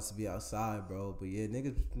 It's about to be outside, bro. But yeah,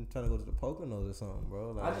 niggas been trying to go to the Poconos or something,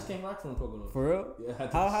 bro. Like, I just came back from Poconos. For real? Yeah.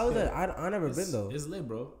 How is that? I never been though. It's lit,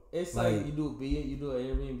 bro. It's like you do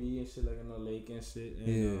Airbnb and shit, like in the lake and shit. And,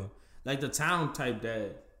 Yeah. Like the town type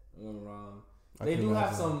dad. They do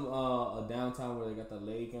have some a downtown where they got the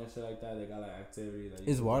lake and shit like that. They got like activity. Like,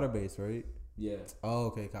 it's water based, right? Yeah. Oh,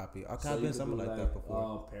 okay, copy. I've been something like that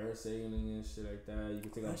before. Parasailing and shit like that. You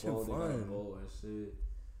can take That a boat. shit They got a fun. boat and shit.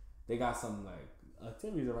 They got some like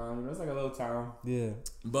activities around. You know, it's like a little town. Yeah.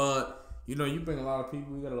 But you know, you bring a lot of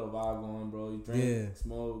people. You got a little vibe going, bro. You drink,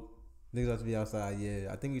 smoke. Niggas have to be outside.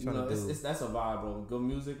 Yeah, I think you're trying to do. That's a vibe, bro. Good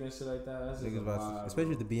music and shit like that. That's just Niggas a vibe, especially bro.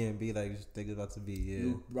 with the B&B, like niggas about to be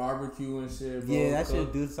You barbecue and shit, bro. Yeah, that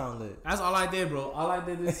shit do sound lit. That's all I did, bro. All I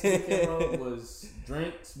did this weekend, bro, was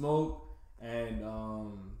drink, smoke, and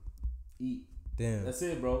eat. Damn. That's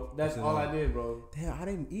it, bro. That's all I did, bro. Damn, I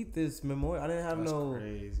didn't eat this memorial. I didn't have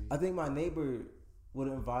Crazy. I think my neighbor would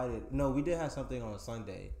have invited. No, we did have something on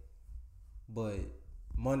Sunday, but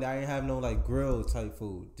Monday I didn't have no like grill type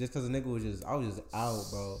food. Just cause the nigga was I was just out,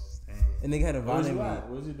 bro. Damn. And nigga had invited me. What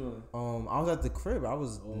was you doing? I was at the crib. I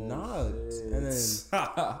was not. Shit. And then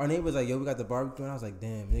our neighbor was like, "Yo, we got the barbecue." And I was like,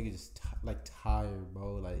 "Damn, nigga, just tired,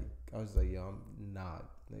 bro." Like I was like, "Yo, I'm not,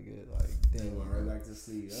 nigga." Like, damn, went right back to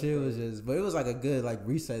sleep. Shit was just, but it was like a good like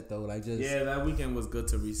reset though. Like just that weekend was good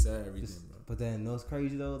to reset everything, bro. But then no, it's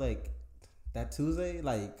crazy though. Like that Tuesday,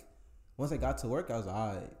 like once I got to work, I was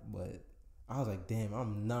alright. But I was like, damn,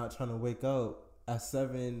 I'm not trying to wake up at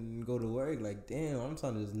 7 and go to work. Like, damn, I'm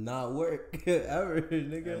trying to just not work ever,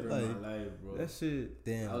 nigga. Ever like in my life, bro. that shit,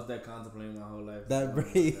 damn. I was that contemplating my whole life. That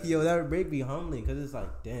break, that break be humbling because it's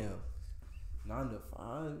like, damn, 9 to 5,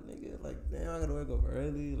 nigga. Like, damn, I gotta wake up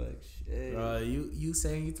early. Like, shit. Bro, you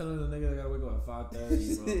telling the nigga I gotta wake up at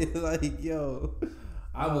 5:30, bro. Like, yo,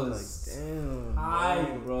 I was like, damn,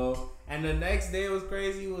 high, bro. And the next day was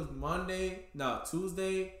crazy. It was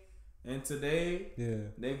Tuesday, and today,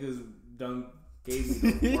 niggas done gave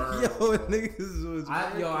me the world. Yo, niggas was. I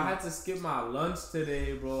had to skip my lunch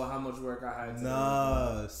today, bro. How much work I had today.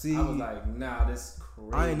 Nah, see, I was like, nah, this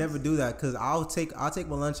crazy. I ain't never do that because I'll take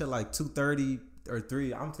my lunch at like 2:30 or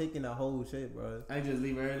 3. I'm taking that whole shit, bro. I just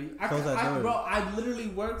leave early. Bro, I literally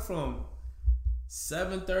work from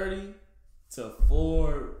 7:30 to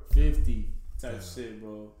 4:50 type shit,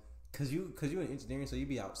 bro. Cause you in engineering, so you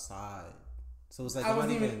be outside. So it's like I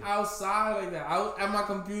wasn't even outside like that. I was at my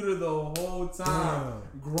computer the whole time,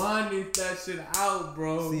 grinding that shit out,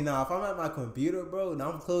 bro. See, now if I'm at my computer, bro,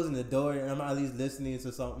 now I'm closing the door and I'm at least listening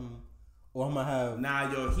to something, or I'm gonna have. Nah,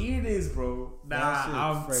 yo, here it is, bro. Nah,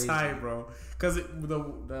 I'm crazy. tight, bro. Cause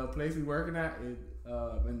the place we working at in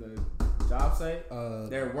the job site,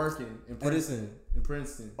 they're working in Princeton. In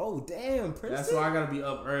Princeton. Oh damn, Princeton. That's why I gotta be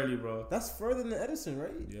up early, bro. That's further than Edison,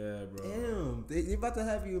 right? Yeah, bro. Damn, they about to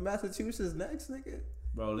have you in Massachusetts next, nigga.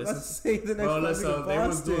 Bro, listen. So they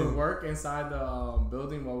was doing work inside the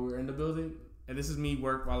building while we were in the building, and this is me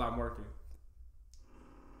work while I'm working.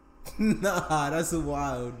 Nah, that's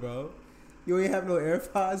wild, bro. You ain't have no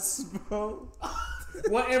AirPods, bro.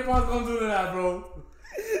 What AirPods gonna do to that, bro?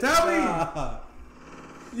 Tell me.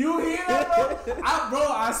 You hear that, bro?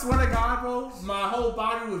 I swear to God, bro, my whole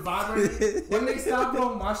body was vibrating. When they stopped,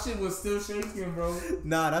 bro, my shit was still shaking, bro.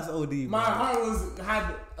 Nah, that's OD, bro. My heart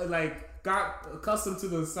got accustomed to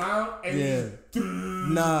the sound, and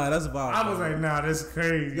nah, that's wild. I was like, nah, that's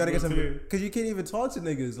crazy. You gotta get some, cause you can't even talk to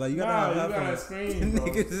niggas. Like you gotta scream, bro.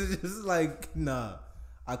 Niggas is just like, nah,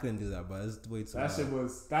 I couldn't do that, bro. It's way too. Today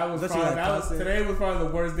was probably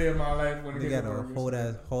the worst day of my life when it got a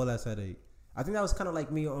whole ass headache. I think that was kind of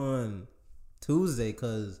like me on Tuesday,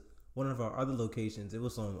 cause one of our other locations, it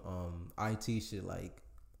was some IT shit, like,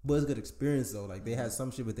 but it's a good experience though. Like they had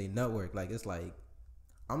some shit with their network. Like it's like,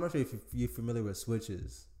 I'm not sure if you're familiar with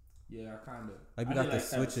switches. Yeah, kind of. Like we got the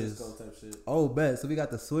switches. Type shit. Oh, bet. So we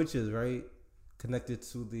got the switches, right? connected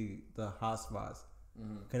to the hotspots,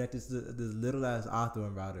 connected to this little ass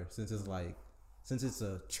Optimum router. Since it's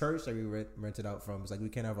a church that we rented out from, it's like we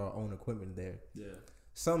can't have our own equipment there. Yeah.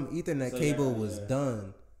 Some Ethernet cable was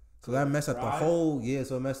done, so that messed up the whole. Yeah,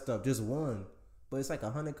 so it messed up just one, but it's like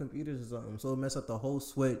 100 computers or something. So it messed up the whole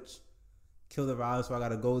switch, killed the router. So I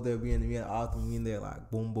gotta go there. We in Optimum, we in there like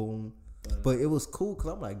boom boom. But it was cool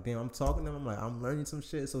because I'm like, damn, I'm talking to them. I'm like, I'm learning some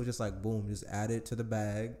shit. So it's just like, boom, just add it to the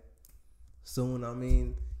bag. Soon, I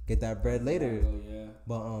mean, get that bread later. Yeah.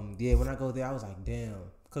 But yeah, when I go there, I was like, damn,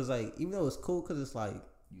 because like even though it's cool, because it's like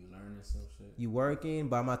you learning some shit, you working,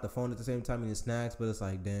 but I'm at the phone at the same time eating snacks. But it's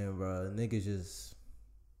like, damn, bro, niggas just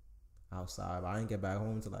outside. But I didn't get back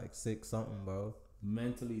home till like 6 something, bro.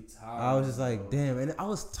 Mentally tired. I was just like, damn, and I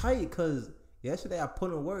was tight because yesterday I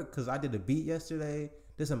put in work because I did a beat yesterday.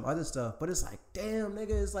 Did some other stuff, but it's like, damn,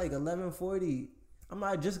 nigga, it's like 11:40.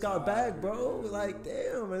 I just got back, bro. Like,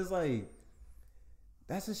 damn, it's like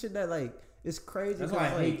that's the shit that like it's crazy. That's why I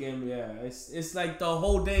hate game. Yeah, it's like the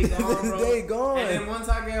whole day gone, bro. Day gone. And then once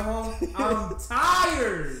I get home, I'm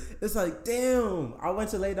tired. It's like, damn. I went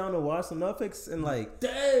to lay down to watch some Netflix and like,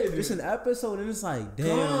 damn, just an episode, and it's like,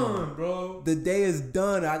 damn, gone, bro. The day is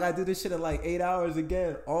done. I gotta do this shit in like 8 hours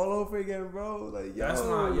again, all over again, bro. Like, yo, that's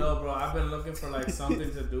not bro. I've been looking for like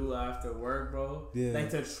something to do after work, bro. Yeah, like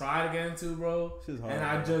to try to get into, bro. Hard, and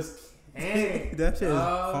I just can't. That shit is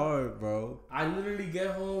hard, bro. I literally get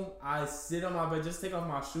home, I sit on my bed, just take off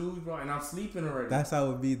my shoes, bro, and I'm sleeping already. That's how it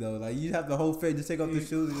would be though. Like you have the whole fit, just take off the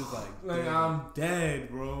shoes and just like I'm dead,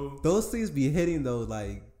 bro. Those things be hitting though,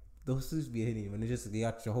 like those things be hitting when you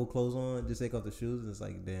got your whole clothes on, just take off the shoes and it's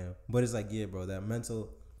like damn. But it's like, yeah, bro, that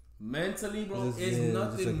mentally, bro, it's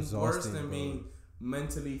nothing worse than being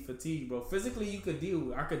mentally fatigued, bro. Physically,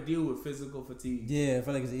 I could deal with physical fatigue. Yeah, I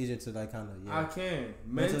feel like it's easier to like kind of. Yeah. I can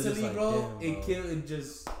mentally, like, bro.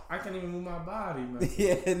 I can't even move my body, man.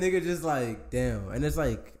 Yeah, nigga, just like damn, and it's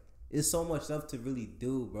like it's so much stuff to really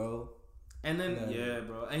do, bro. And then yeah,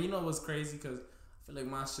 bro. And you know what's crazy? Because I feel like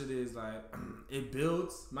my shit is like it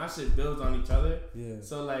builds. My shit builds on each other. Yeah.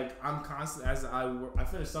 So like I'm constant as I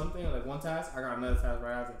finish something like one task, I got another task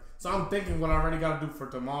right after. So I'm thinking what I already got to do for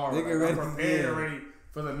tomorrow. Like, I'm prepared already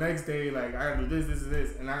for the next day. Like I gotta do this, and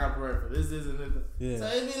this, and I got prepared for this, and this. Yeah. So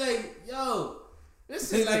it'd be like, yo,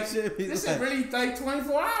 this shit like this shit really like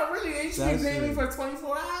 24 hours. Really, they should be paying me for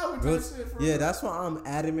 24 hours. Bro, shit for real. That's why I'm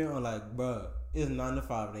adamant on like, bro, it's 9 to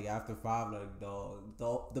 5. Nigga, after 5, like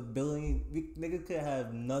dog, the billing, nigga could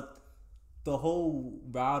have nothing. The whole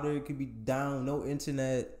router could be down, no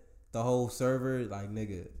internet. The whole server, like,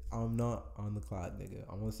 nigga, I'm not on the clock, nigga.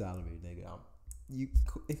 I'm on salary, nigga. You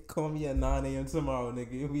call me at 9 a.m. tomorrow,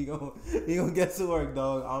 nigga. We gonna get to work,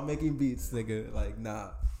 dog. I'm making beats, nigga. Like,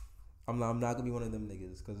 nah. I'm not gonna be one of them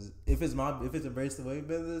niggas. Cause if it's a Brace the Way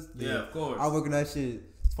business, yeah, of course. I work in that shit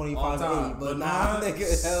 25/8. But nah,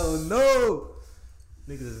 nigga, hell no.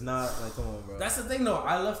 Niggas is not like, come on, bro. That's the thing though.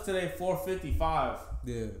 I left today 4:55.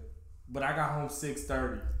 Yeah. But I got home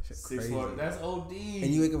 6:30. 6:40. That's OD.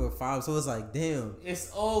 And you wake up at 5, so it's like, damn.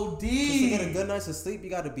 It's OD. To get a good night's of sleep,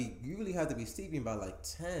 you really have to be sleeping by like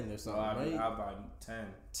 10 or something, right? By 10.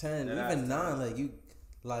 10, even 9, like you,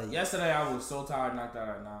 like. Yesterday I was so tired, knocked out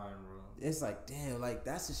at 9, bro. It's like, damn, like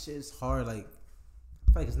that's the shit. It's hard, like.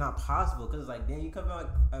 I feel like it's not possible because it's like, damn, you come out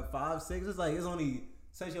at 5, 6. It's like it's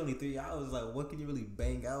essentially only 3 hours. Like, what can you really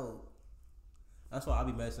bang out? That's why I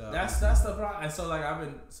be messing up. That's the problem. And so like I've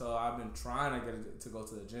been trying to get to go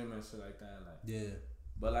to the gym and shit like that. Like yeah,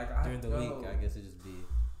 but like during the week, I guess it just be.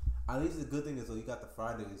 At least the good thing is though you got the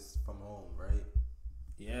Fridays from home, right?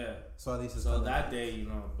 Yeah. So at least it's so that like, day, you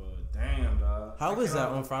know. But damn, dog. How is that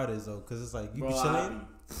on Fridays though? Because it's like you be chilling.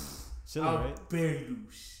 Chilling, right? Barely do.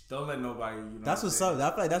 Don't let nobody. You know. That's what's up. I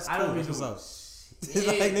feel like that's cool. That's what's up. It's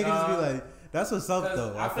like niggas be like, that's what's up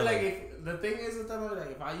though. I feel like if. The thing is with them,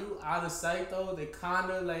 like, if you out of sight though, they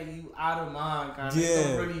kind of like you out of mind, kind of. Yeah. They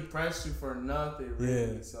don't really press you for nothing,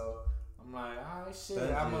 really. Yeah. So I'm like, alright, shit.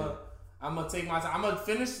 I'm gonna take my time. I'm gonna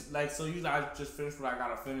finish like so. Usually I just finish what I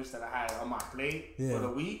gotta finish that I had on my plate for the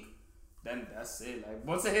week. Then that's it. Like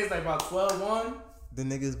once it hits like about 12-1, the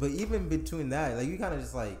niggas. But even between that, like you kind of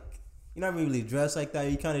just like you're not really dressed like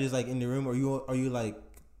that. You kind of just like in the room, or you like.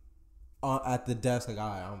 At the desk, like,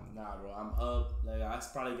 alright, nah, bro, I'm up. Like, I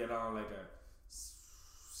probably get on like a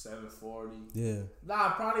 7:40. Yeah.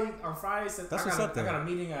 Nah, probably on Friday. I got a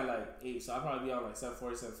meeting at like 8, so I'll probably be on like 7:40,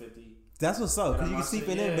 7:50. That's what's up. Cause you can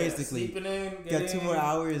sleeping in basically. Sleeping in. Got 2 more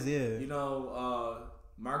hours. Yeah. You know,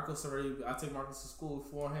 Marcos already. I take Marcos to school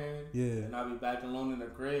beforehand. Yeah. And I'll be back alone in the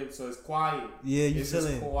crib, so it's quiet. Yeah, you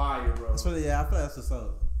chilling. It's quiet, bro. That's really, yeah, I feel like that's what's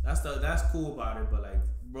up. That's cool about it, but like.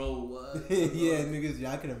 Bro, what? Yeah, niggas.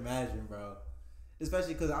 Yeah, I can imagine, bro.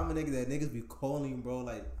 especially because I'm a nigga that niggas be calling, bro.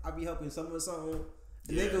 Like I be helping someone with something.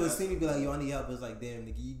 The Yeah, nigga would see me be like, yo, I need help. It's like, damn,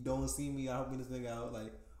 nigga, you don't see me. I helping this nigga out.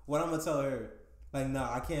 Like, what I'm gonna tell her? Like,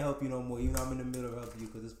 nah, I can't help you no more. Even though I'm in the middle of helping you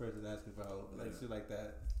because this person asking for help. Like shit like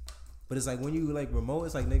that. But it's like when you like remote,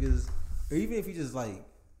 it's like niggas, or even if you just like,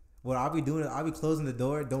 what I'll be doing, I'll be closing the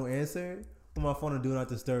door, don't answer, put my phone on do not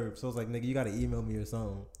disturb. So it's like, nigga, you gotta email me or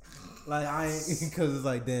something. Like I ain't, because it's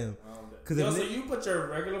like, damn. Cause yo, so you put your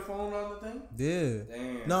regular phone on the thing? Yeah.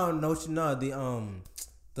 Damn. No,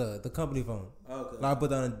 the company phone. Okay. Like I put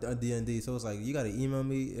that on DND, so it's like you gotta email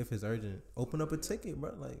me if it's urgent. Open up a ticket,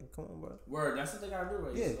 bro. Like, come on, bro. Word, that's what they gotta do,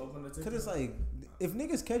 right? Yeah, Just open the ticket. cause it's like if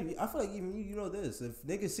niggas catch you, I feel like even you know this. If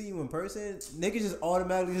niggas see you in person, niggas just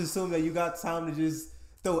automatically just assume that you got time to just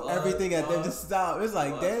throw everything at them. Just stop. It's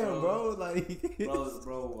like, damn, bro. Like,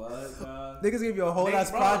 bro, what? God? Niggas give you a whole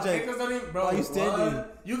ass project. Niggas don't even, bro. While you standing,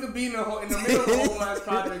 what? You could be in the middle of a whole ass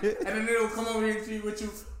project, and then they'll come over here to you with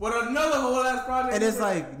another whole ass project. and it's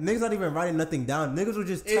like niggas not even writing nothing down. Niggas will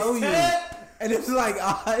just tell you, and it's like,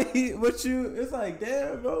 what you? It's like,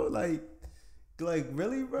 damn, bro. Like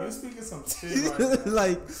really, bro? You speaking some shit right now.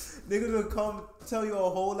 Like niggas will come tell you a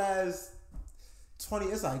whole ass 20.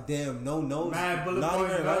 It's like, damn, no, Mad bullet not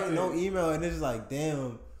points, even nothing. no email, and it's like,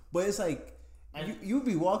 damn. But it's like you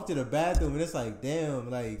be walking to the bathroom, and it's like, damn,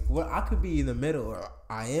 like what? I could be in the middle, or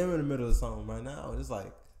I am in the middle of something right now. And it's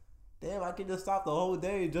like, damn, I can just stop the whole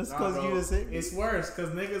day just because you just hit me. It's worse because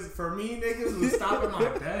niggas will stop at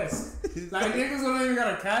my desk. Like niggas don't even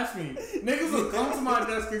gotta catch me. Niggas will come to my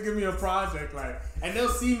desk and give me a project, like, and they'll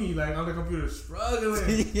see me like on the computer struggling.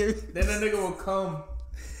 Then the nigga will come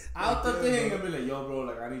out the thing and be like, yo, bro,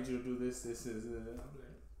 like I need you to do this. It's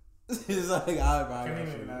like, alright, bro. Can't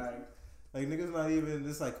even Like niggas not even.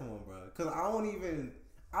 It's like, come on, bro. Cause I don't even.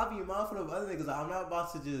 I'll be mindful of other niggas. Like, I'm not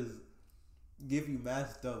about to just give you mad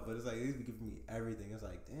stuff, but it's like they be giving me everything. It's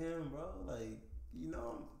like, damn, bro. Like, you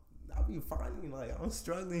know, I'll be finding like I'm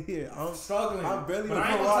struggling here. I'm struggling. I'm barely. But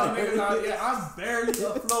I ain't gonna tell niggas. I'm barely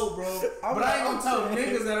afloat, bro. But I ain't gonna tell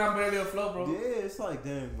niggas that I'm barely afloat, bro. Yeah, it's like,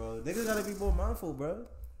 damn, bro. Niggas gotta be more mindful, bro.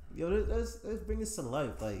 Yo, let's bring this to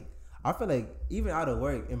life. Like, I feel like even out of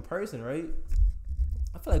work in person, right?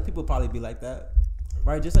 I feel like people probably be like that,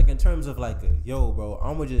 right? Just like in terms of like, yo, bro,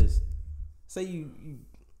 I'ma just say you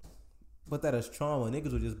put that as trauma.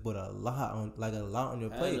 Niggas will just put a lot on your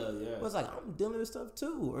plate. Yeah. But it's like I'm dealing with stuff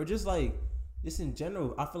too, or just like just in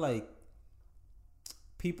general. I feel like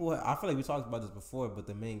people. I feel like we talked about this before, but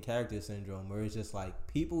the main character syndrome, where it's just like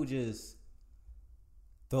people just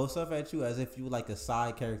throw stuff at you as if you like a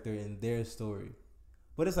side character in their story.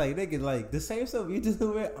 But it's like, nigga, like the same stuff you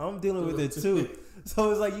dealing with, I'm dealing with it too.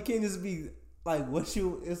 So it's like you can't just be like what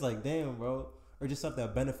you. It's like, damn, bro, or just stuff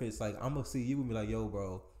that benefits. Like I'm gonna see you and be like, yo,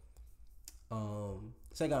 bro.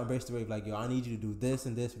 Say I got Embrace the Wave. Like, yo, I need you to do this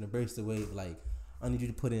and this with Embrace the Wave. Like, I need you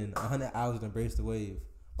to put in 100 hours to Embrace the Wave.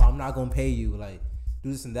 But I'm not gonna pay you. Like, do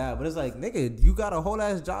this and that. But it's like, nigga, you got a whole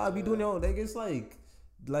ass job. You doing your own. Nigga, it's like,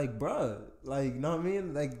 bruh, like, you know what I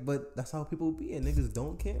mean? Like, but that's how people be, and niggas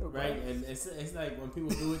don't care, bro. Right? And it's like when people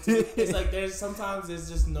do it to you, it's like there's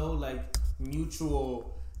just no like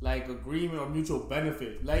mutual like agreement or mutual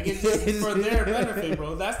benefit. Like it's just for their benefit,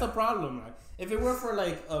 bro. That's the problem. Like if it were for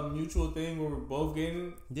like a mutual thing where we're both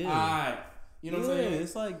getting, alright. You know what I'm saying?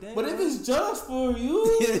 It's like, damn. But if it's just for you,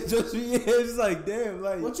 it's like, damn,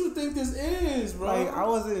 like what you think this is, bro? Like I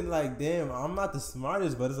wasn't like, damn, I'm not the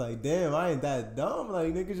smartest, but it's like, damn, I ain't that dumb.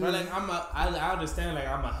 Like niggas just, like I understand, like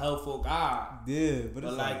I'm a helpful guy. Yeah, but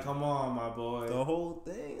it's like, come on, my boy. The whole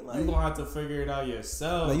thing, like you gonna have to figure it out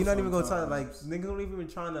yourself. Like you're not even gonna try. Like niggas don't even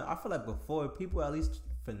trying to. I feel like before people at least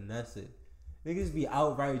finesse it. Niggas be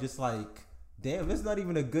outright just like, damn, it's not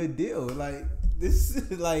even a good deal. Like this,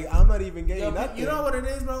 like I'm not even getting nothing. You know what it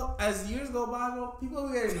is, bro? As years go by, bro, people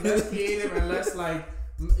are getting less creative and less like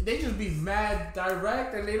they just be mad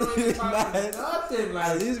direct and they don't even try to do nothing. Like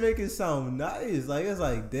at least make it sound nice. Like it's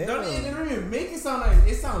like, damn. They don't even make it sound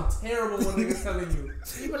nice. It sounds terrible when niggas telling you.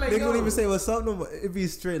 People like, they don't even say what's up no more. It be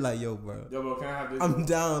straight like, yo, bro. Yo, bro, can I have this? I'm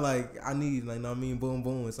down. Like I need, like, know what I mean, boom,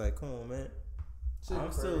 boom. It's like, come on, man.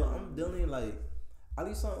 I'm dealing like at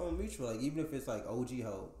least something mutual. Like even if it's like OG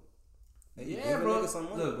help. Yeah, bro.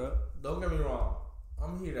 Look, bro. Don't get me wrong.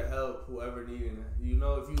 I'm here to help whoever needing it. You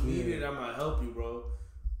know, if you need it, I'm gonna help you, bro.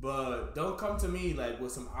 But don't come to me like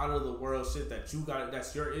with some out of the world shit that you got.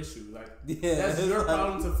 That's your issue. Like that's your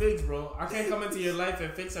problem to fix, bro. I can't come into your life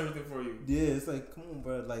and fix everything for you. Yeah, it's like, come on,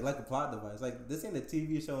 bro. Like a plot device. Like this ain't a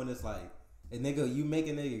TV show, and it's like, a nigga, you make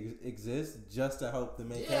a nigga exist just to help the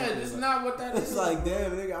main character. Yeah, that's like, not what that is. It's like,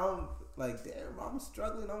 damn, nigga, I'm like, damn, I'm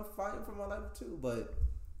struggling. I'm fighting for my life too, but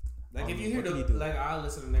Like if you hear like I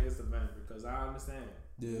listen to niggas to vent because I understand.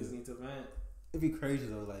 Yeah. Niggas need to vent. It'd be crazy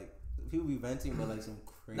though, like people be venting, but like some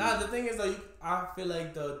crazy. Nah, the thing is though, I feel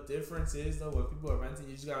like the difference is though when people are venting,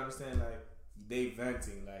 you just gotta understand like they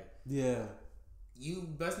venting, like yeah. You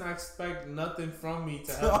best not expect nothing from me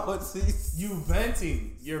to help. You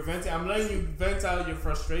venting. You're venting. I'm letting you vent out your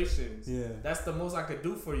frustrations. Yeah. That's the most I could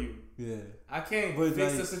do for you. Yeah. I can't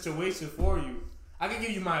fix the situation for you. I can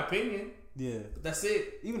give you my opinion. Yeah. But that's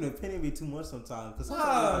it. Even the opinion be too much sometimes. Cause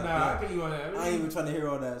sometimes I give you on that. I ain't even trying to hear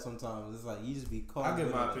all that sometimes. It's like you just be caught. I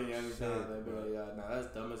give my opinion anytime. They be like, yeah, nah,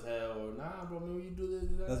 that's dumb as hell. Or nah, bro, maybe you do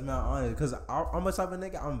this. That's not honest. Cause I'm a type of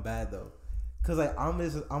nigga. I'm bad though. Cause like I'm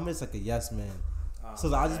just like a yes man. So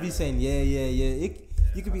like, I just be saying yeah.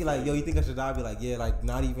 You could be like, yo, you think I should die? I be like, yeah, like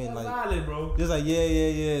not even like valid, bro. Just like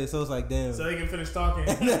yeah. So it's like damn. So they can finish talking.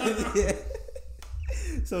 Yeah.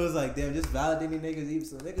 So it's like damn, just validating niggas. Even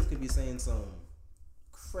so niggas could be saying some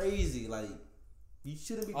crazy like you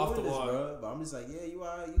shouldn't be doing this, bro. But I'm just like, yeah, you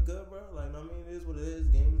alright, you good, bro. Like I mean, it is what it is.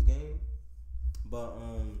 Game is game. But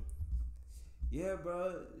yeah,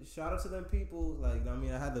 bro. Shout out to them people. Like, I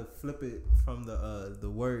mean, I had to flip it from the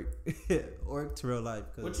work to real life.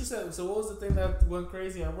 What you said? So, what was the thing that went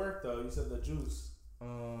crazy at work though? You said the juice.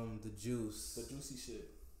 The juice. The juicy shit.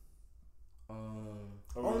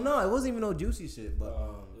 Oh no, it wasn't even no juicy shit. But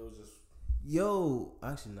it was just. Yo,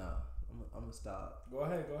 actually, nah. I'm gonna stop. Go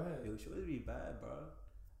ahead. Yo, should it be bad, bro?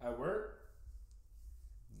 At work.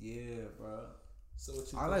 Yeah, bro. So what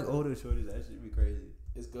you? I like older shorties. That should be crazy.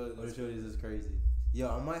 It's good. Older shorties is crazy. Yo,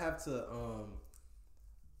 I might have to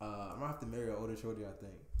marry an older shorty. I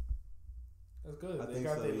think. That's good. They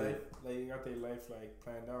got their life. Like you got their life like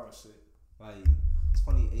planned out and shit. Like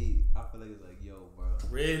 28. I feel like it's like yo, bro.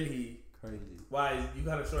 Really crazy. Why you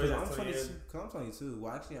got a shorty that's 28? Cause I'm 22.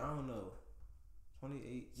 Well, actually, I don't know.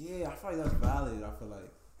 28. Yeah, I feel like that's valid. I feel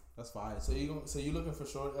like that's fine. So you looking for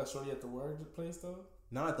shorty at the workplace though?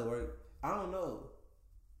 Not at the work. I don't know.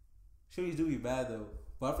 Shorties do be bad though.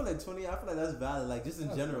 But I feel like 20, I feel like that's valid. Like, just in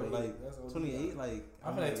that's general. Great. Like, 28, like...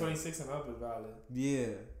 I feel like 26 and up is valid. Yeah.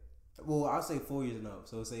 Well, I'll say 4 years and up.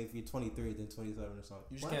 So, say if you're 23, then 27 or something.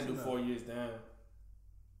 You just can't do 4 years down.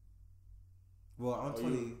 Well, I'm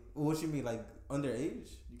 20. What you mean, like,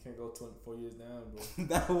 underage? You can't go 4 years down,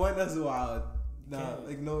 bro. That's wild. Nah,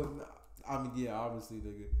 like, no... I mean, yeah, obviously,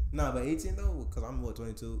 nigga. Nah, but 18, though? Because I'm,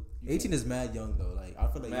 22? 18 is mad young, though. Like, I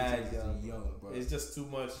feel like 18 is young, bro. It's just too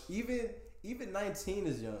much. Even 19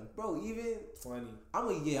 is young, bro. Even 20.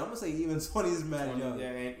 I'm gonna say even 20 is mad 20, young. Yeah,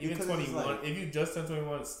 and even 21. Like, if you just turned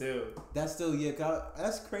 21, still. That's still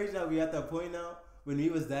that's crazy that we at that point now. When we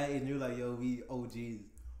was that age, and you're like, yo, we OGs.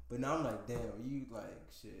 But now I'm like, damn, you like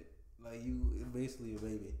shit. Like you basically a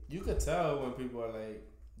baby. You could tell when people are like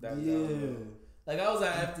that. Yeah. Like I was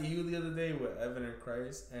at FDU the other day with Evan and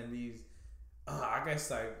Christ, and these, I guess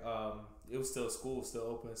like it was still school, still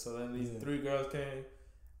open. So then these 3 girls came.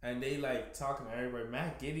 And they like talking to everybody,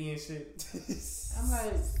 Matt Giddy and shit. I'm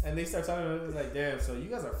like, and they start talking to me like, damn, so you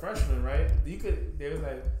guys are freshmen, right? They was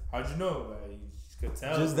like, how'd you know? Like, you could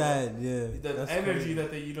tell. Just that, yeah. The energy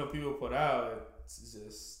crazy. That people put out, it's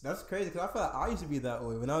just. That's crazy, because I feel like I used to be that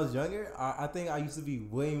way. When I was younger, I think I used to be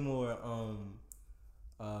way more,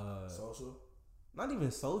 social? Not even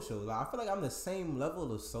social. Like, I feel like I'm the same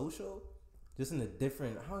level of social, just in a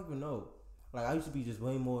different, I don't even know. Like, I used to be just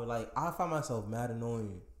way more, like, I find myself mad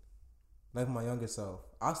annoying. Like my younger self.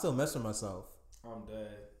 I still mess with myself. I'm dead.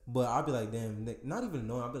 But I'll be like, damn, not even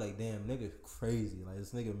annoying. I'll be like, damn, nigga crazy. Like,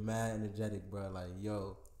 this nigga mad energetic, bro. Like,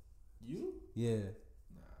 yo. You? Yeah.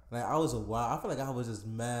 Nah. Like, I was I feel like I was just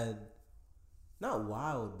mad. Not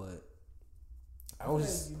wild, but I was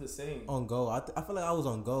just the same. On go. I feel like I was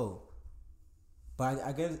on go. But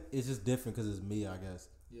I guess it's just different because it's me, I guess.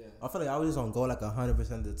 Yeah. I feel like I was just on go like 100%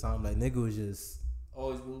 of the time. Like, nigga was just...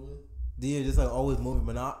 Always moving? Yeah, just like always moving.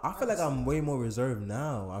 But now, I feel like I'm way more reserved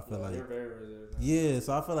now. I feel like... You're very reserved now. Yeah,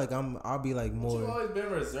 so I feel like I'll be like more... But you've always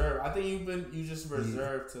been reserved. I think you just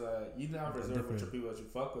reserved to like... You're not reserved with your people that you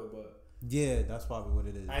fuck with, but... Yeah, that's probably what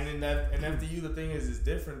it is. And in FDU, the thing is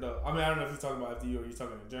different though. I mean, I don't know if you're talking about FDU or you're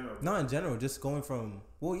talking in general. Not in general, just going from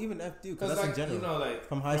even FDU because that's like, in general. You know, like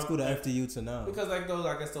from high school to FDU to now. Because like those,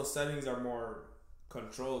 I guess those settings are more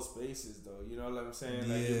controlled spaces though. You know what I'm saying?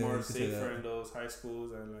 Like you're more safer in those high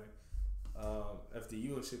schools and like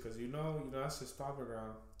FDU and shit. Because you know that's just proper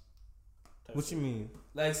ground. What you mean?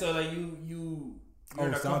 Like so, like you're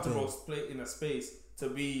in a comfortable space to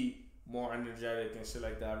be more energetic and shit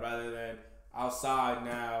like that, rather than outside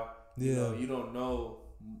now. You know, you don't know.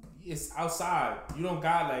 It's outside. You don't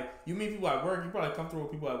got like you meet people at work. You're probably comfortable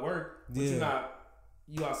with people at work, but you're not.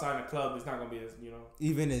 you outside in a club, it's not gonna be as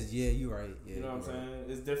Even as you're right. Yeah, you know what I'm saying?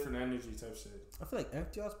 It's different energy type shit. I feel like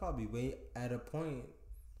FTR's probably way at a point.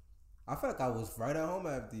 I feel like I was right at home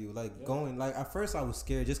after you, like going. Like at first, I was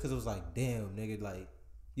scared just because it was like, damn, nigga, like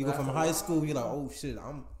you go from high school, you're like, oh shit,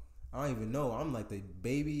 I don't even know, I'm like the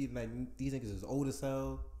baby, like these niggas is old as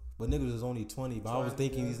hell, but niggas is only 20. But I was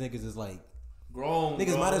thinking these niggas is like grown.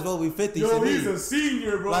 Niggas might as well be 50. Yo, he's a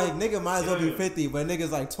senior, bro. Like nigga might as well be 50, but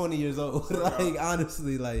niggas like 20 years old. Like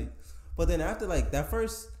honestly, like. But then after like that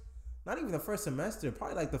first, not even the first semester,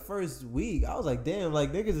 probably like the first week, I was like, damn,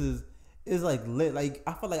 like niggas is like lit. Like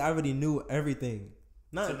I felt like I already knew everything.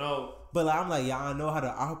 Not to know, but like I'm like, yeah, I know how to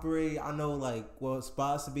operate. I know like what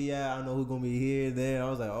spots to be at. I know who's gonna be here, there. I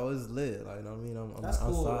was like, oh, it's lit. Like, you know what I mean? I'm that's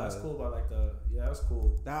cool. Outside. That's cool. But like that's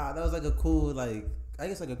cool. Nah, that was like a cool, like I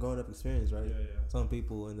guess like a grown up experience, right? Yeah. Some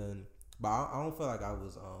people, and then, but I don't feel like I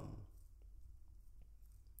was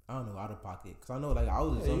I don't know, out of pocket, cause I know like I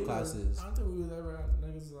was in some classes. I don't think we was ever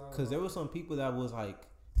niggas. Cause there were some people that was like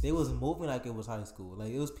they was moving like it was high school.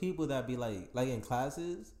 Like it was people that be like in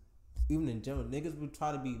classes, even in general, niggas would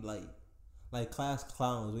try to be like class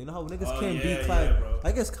clowns. You know how niggas can't be class.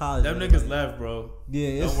 Like it's college. Them niggas left, bro.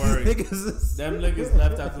 Yeah, don't worry. Them niggas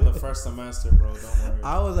left after the first semester, bro. Don't worry.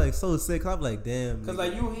 I was like so sick. I'm like, damn. Cause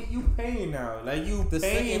like you paying now. Like you the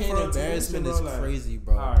paying for embarrassment is like, crazy,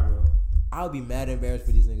 bro. All right, bro. I would be mad embarrassed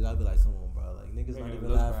for these niggas. I'd be like, come on, bro. Like niggas not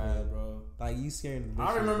even laughing, bad, bro. Like you scaring.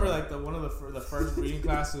 I remember like one of the first reading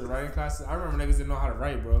classes, writing classes. I remember niggas didn't know how to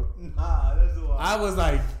write, bro. Nah, that's wild. I was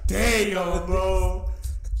like, damn, bro.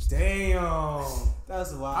 Damn.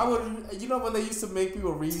 That's wild. I would, when they used to make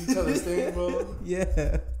people read each other's things, bro.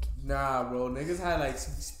 Yeah. Nah, bro. Niggas had like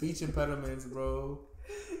speech impediments, bro.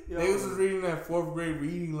 Niggas was reading at 4th grade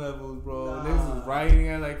reading levels, bro. Nah. Niggas was writing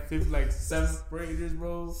at like 7th graders,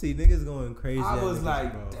 bro. See, niggas going crazy. I was niggas,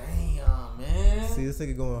 like, bro. Damn, man. See, this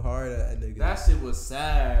nigga going hard at niggas. That shit was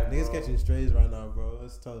sad, niggas bro. catching strays right now, bro.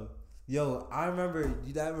 It's tough. Yo, I remember,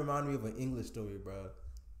 that reminded me of an English story, bro.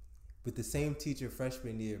 With the same teacher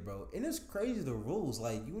freshman year, bro. And it's crazy, the rules.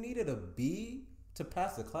 Like, you needed a B to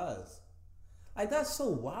pass the class. Like, that's so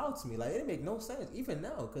wild to me. Like, it didn't make no sense. Even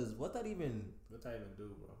now, because what that even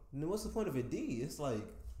do, bro? What's the point of a D? It's like,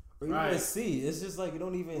 or even a C. It's just like, you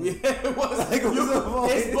don't even. Yeah,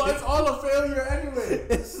 it's all a failure anyway.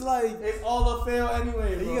 It's like. It's all a fail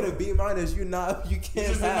anyway, bro. You get a B minus, you can't You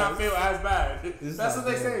just did not fail as bad. That's what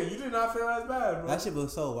they say. You did not fail as bad, bro. That shit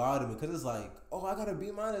was so wild to me, because it's like, oh, I got a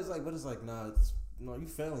B minus. Like, but it's like, nah, no, you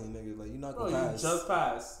failing, nigga. Like, you're not gonna pass. You just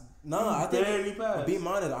passed. Nah, I think passed. A B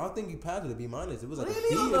minus. I don't think you passed with a B minus. It was like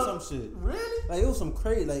really? a B or some shit. Really? Like, it was some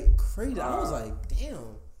crazy. I was like,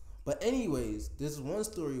 damn. But anyways, this is one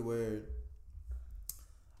story where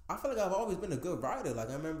I feel like I've always been a good writer.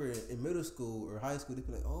 Like, I remember in middle school or high school, they'd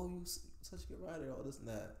be like, oh, you such a good writer, all this and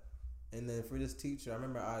that. And then for this teacher, I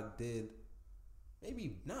remember I did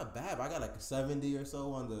maybe not bad, but I got like a 70 or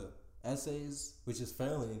so on the essays, which is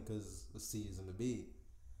failing because the C is in the B.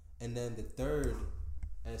 And then the third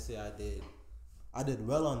essay I did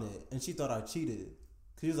well on it, and she thought I cheated.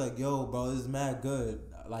 She was like, yo, bro, this is mad good.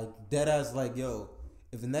 Like, dead ass, like, yo,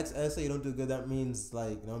 if the next essay you don't do good, that means,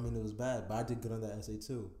 like, you know what I mean, it was bad. But I did good on that essay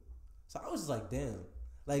too. So I was just like, damn.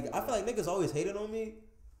 Like, I feel like niggas always hated on me.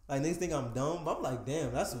 Like, niggas think I'm dumb, but I'm like,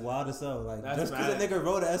 damn, that's wild as hell. Like, that's just because a nigga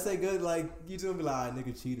wrote an essay good, like, you two be like, all right,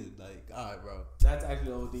 nigga cheated. Like, all right, bro. That's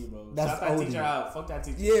actually OD, bro. That's Shout that teacher out. Fuck that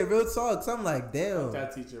teacher. Yeah, real talk. So I'm like, damn. Fuck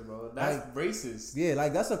that teacher, bro. That's like, racist. Yeah,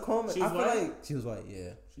 like, that's a common. She was white? Like she was white, yeah.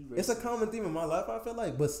 It's a common theme in my life, I feel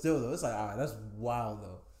like. But still, though, it's like, all right, that's wild,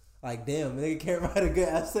 though. Like, damn, nigga can't write a good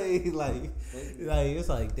essay. Like, it's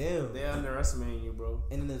like, damn. They underestimating you, bro.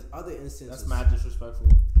 And then there's other instances. That's mad disrespectful.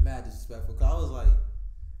 Mad disrespectful. Cause I was like,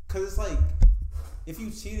 cause it's like, if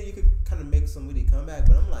you cheated, you could kind of make some witty comeback.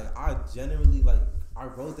 But I'm like, I genuinely like, I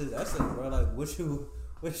wrote this essay, bro. Like, what you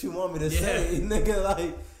want me to say, nigga?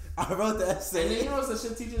 Like, I wrote the essay. And then you know what the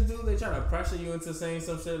shit teachers do? They try to pressure you into saying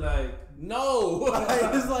some shit like, no.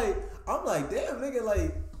 Like, it's like, I'm like, damn, nigga,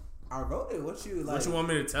 like, I wrote it. What you want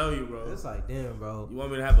me to tell you, bro? It's like, damn, bro. You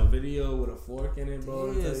want me to have a video with a fork in it,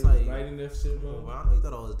 bro? Yeah, it's like writing this shit, bro. Well, I know you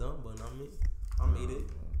thought I was dumb, but not me. I made it.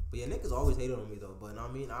 But yeah, niggas always hated on me though. But I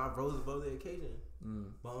mean, I rose above the occasion.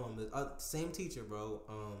 But the same teacher, bro.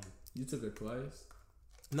 You took it twice?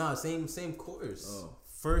 Nah, same course. Oh.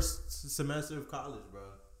 First semester of college, bro.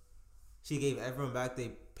 She gave everyone back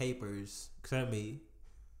their papers except me.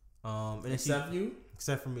 And except you?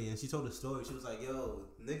 Except for me. And she told a story. She was like, yo,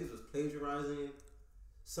 niggas was plagiarizing.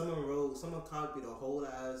 Someone copied a whole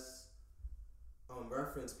ass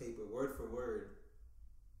reference paper, word for word.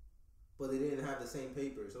 But they didn't have the same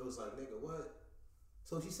paper. So it was like, nigga, what?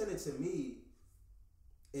 So she sent it to me.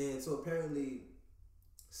 And so apparently,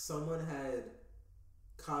 someone had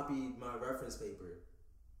copied my reference paper.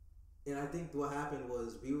 And I think what happened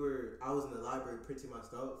was I was in the library printing my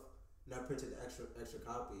stuff, and I printed extra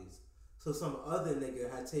copies. So some other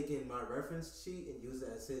nigga had taken my reference sheet and used it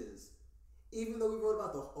as his, even though we wrote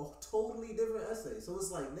about a totally different essay. So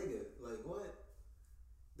it's like, nigga, like what?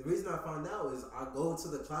 The reason I found out is I go to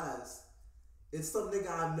the class. It's some nigga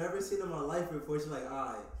I've never seen in my life before. She's like, all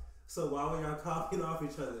right, so why were y'all copying off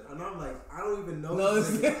each other? And I'm like, I don't even know. No, this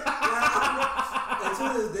nigga. And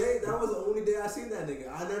to this day, that was the only day I seen that nigga.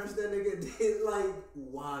 I never seen that nigga did like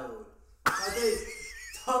wild. I think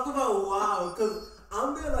talk about wild, cause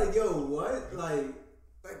I'm there like, yo, what? Like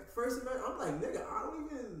first semester, I'm like, nigga, I don't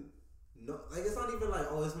even know. Like it's not even like,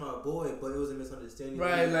 oh, it's my boy, but it was a misunderstanding.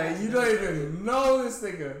 Right, like you don't even know this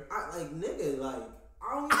nigga. I nigga, like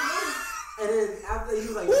I don't even know. And then after he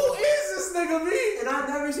was like, who is this nigga me? And I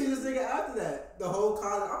never seen this nigga after that. The whole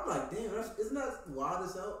college, I'm like, damn, isn't that wild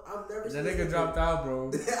as hell? I've never seen that nigga dropped out, bro.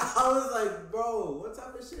 I was like, bro, what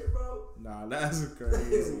type of shit, bro? Nah, that's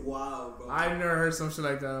crazy. It's wild, bro. I never heard some shit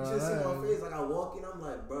like that in my You just see life. my face, like I walk in, I'm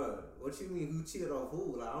like, bro, what you mean? Who cheated on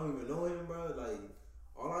who? Like I don't even know him, bro. Like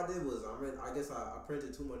all I did was I guess I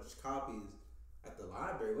printed too much copies at the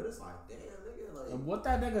library, but it's like, damn, nigga, like. And what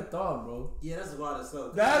that nigga thought, bro? Yeah, that's wild as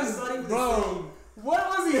hell. That's not even bro. What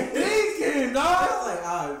was he thinking, dog? That's like,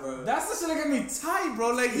 alright, bro. That's the shit that got me tight,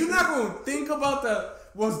 bro. Like you're not gonna think about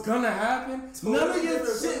what's gonna happen. None of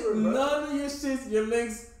your shit, your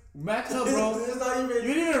links match up, bro. It's not even.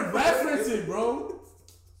 You didn't even reference it, bro.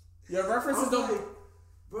 Your references don't. Like,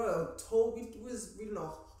 bro, we was reading a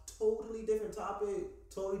totally different topic,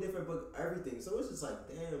 totally different book, everything. So it's just like,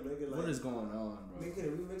 damn, nigga, like, what is going on, bro?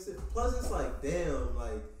 Nigga, remix it. Plus, it's like, damn,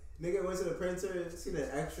 like, nigga went to the printer, seen an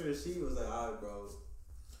extra sheet, was like, alright, bro.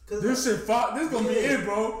 This shit, this gonna be it,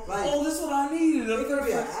 bro. Like, oh, this is what I needed. It could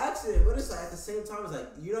be an accident, but it's like at the same time, it's like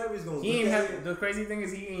you know everybody's gonna. He ain't have the crazy thing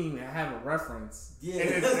is he didn't even have a reference.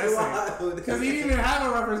 Yeah, that's wild. Because he didn't even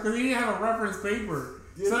have a reference. Because he didn't have a reference paper.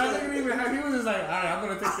 Yeah, so that nigga didn't even have. He was just like, all right, I'm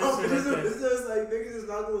gonna take this shit. It's just like niggas is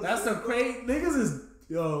not gonna. That's the crazy. Niggas is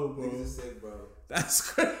yo, bro. Niggas is sick, bro.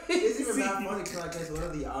 That's crazy. It's even not funny because I guess what are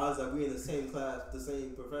the odds that we in the same class, the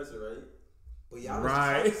same professor, right? But y'all was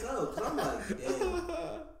right. just so I'm like, damn,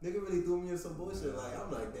 nigga really threw me in some bullshit. Like I'm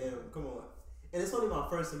like, damn, come on. And it's only my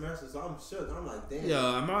first semester, so I'm shook. I'm like, damn. Yo,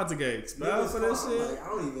 I'm about to get expelled for this shit. Like, I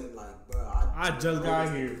don't even like, bro. I just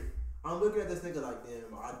got here. I'm looking at this nigga like,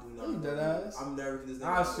 damn, I do not. You dead ass. I'm never this nigga.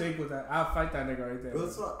 I'll shake with that. I'll fight that nigga right there. Bro,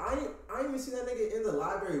 so I ain't even seen that nigga in the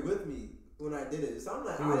library with me when I did it. So I'm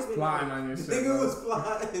like, he was plotting on your shit. Nigga was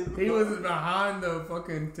plotting. He was behind the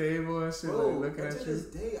fucking table and shit, bro, like looking at you. To this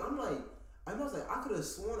day, I'm like. I was like, I could have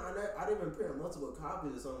sworn I didn't even print multiple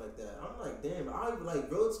copies or something like that. I'm like, damn, I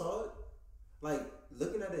like real talk. Like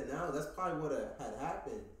looking at it now, that's probably what had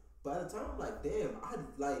happened. But at the time, I'm like, damn, I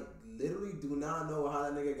like literally do not know how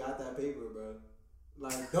that nigga got that paper, bro.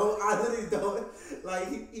 Like, I literally don't.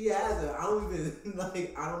 Like, he has it. I don't even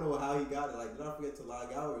like. I don't know how he got it. Like, did I forget to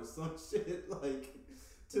log out or some shit? Like,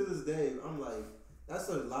 to this day, I'm like, that's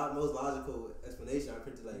the most logical explanation. I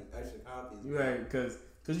printed like extra copies. Right, because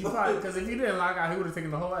if you didn't log out, he would have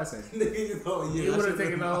taken the whole essay. He would have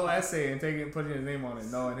taken the whole essay and putting his name on it,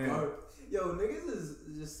 knowing him. Yo, niggas is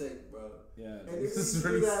just sick, bro. Yeah, and this is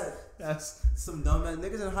really that's some dumb ass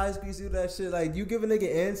niggas in high school used to do that shit. Like you give a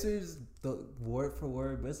nigga answers word for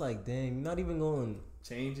word, but it's like, damn, you're not even going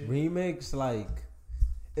change it. Remix, like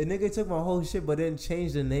a nigga took my whole shit, but then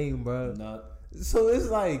changed the name, bro. Nut. So it's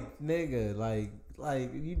like, nigga, like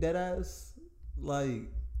you dead ass, like.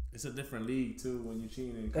 It's a different league too when you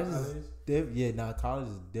cheating in college. College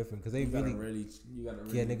is different because they you gotta really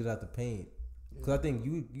get niggas out the paint. Because I think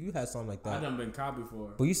you had something like that. I done been caught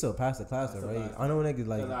before. But you still passed the class, though, right? I know niggas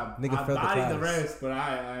like niggas failed the class. I the rest, but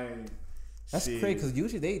I ain't. That's crazy because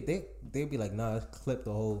usually they be like, nah, clip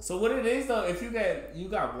the whole. So what it is though, if you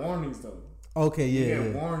got warnings though. Okay, yeah. You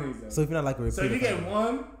get warnings though. So if you're not like a repeat. So if you get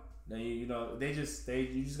one, then you know you just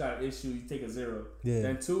got an issue. You take a 0. Yeah.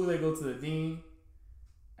 Then 2, they go to the dean.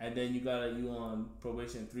 And then you on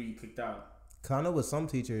probation 3, you kicked out. Cause I know with some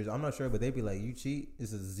teachers, I'm not sure, but they be like, you cheat,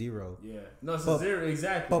 it's a 0. Yeah. No, it's a 0,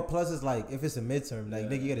 exactly. But plus it's like, if it's a midterm, like,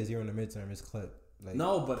 nigga, you get a 0 in the midterm, it's clipped. Like,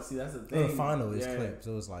 no, but see, that's the thing. The final is clipped,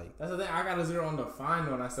 so it's like. That's the thing, I got a 0 on the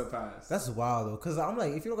final and I still passed. That's wild, though, cause I'm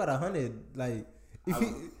like, if you don't got 100, like,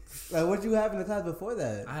 like, what'd you have in the class before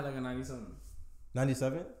that? I had like a 90-something.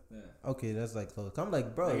 97? Yeah. Okay, that's like close. I'm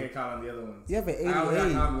like, bro. I get caught on the other ones. You have an 88.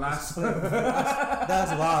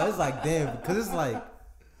 That's wild. It's like, damn, because it's like.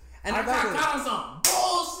 And I got caught on some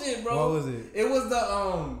bullshit, bro. What was it? It was the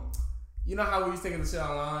you know how we used to taking the shit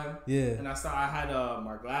online? Yeah. And I had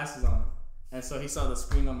my glasses on. And so he saw the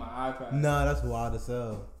screen on my iPad. Nah, that's wild as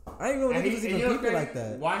hell. I didn't know niggas was even peeping like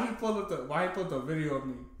that. Why he put the video of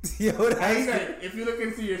me? Yo, and he's like, if you look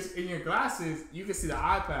into your glasses, you can see the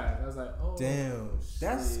iPad. I was like, oh damn, shit.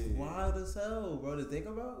 That's wild as hell, bro, to think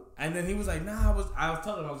about. And then he was like, nah, I was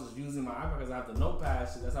telling him I was just using my iPad because I have the notepad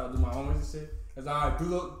shit. That's how I do my homework and shit. That's how I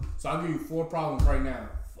do. So I'll give you 4 problems right now.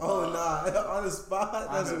 Oh nah, on the spot.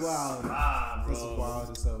 That's wild. Bro. That's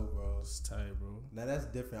wild as hell, bro. It's tight, bro. Now that's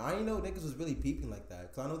different. I didn't know niggas was really peeping like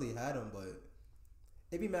that. Cause I know they had them, but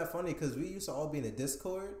it'd be mad funny because we used to all be in a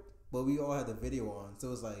Discord, but we all had the video on. So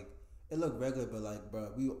it was like, it looked regular, but like,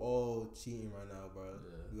 bro, we all cheating right now, bro.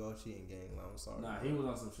 Yeah. We all cheating, gang. I'm sorry. Nah, bro. He was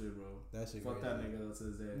on some shit, bro. That shit. Fuck crazy. that nigga to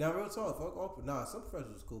this day. Now, real talk. Fuck all. Nah, some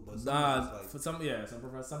professors was cool, but some like, for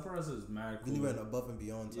some professors is mad cool. Really went above and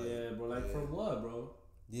beyond. Type. Yeah, bro. Like for what, bro?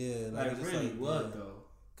 Yeah, like really, what though?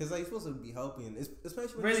 Cause like you're supposed to be helping,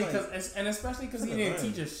 especially when really, especially because he didn't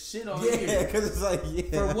teach us shit all year. Yeah, because it's like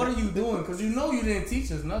For what are you doing? Because you know you didn't teach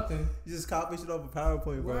us nothing. You just copy shit off a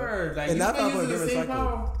PowerPoint, bro. Word, like and you've been using the same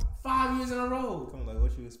power 5 years in a row. Come on, like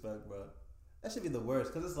what you expect, bro? That should be the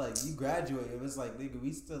worst, cause it's like you graduate and it's like nigga,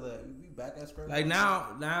 we still we back at square. Like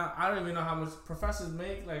now I don't even know how much professors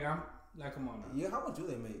make. Like I'm like, come on now. Yeah, how much do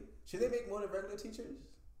they make? Should they make more than regular teachers?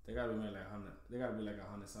 They gotta be like 100. They gotta be like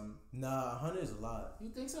 100 something. Nah, 100 is a lot. You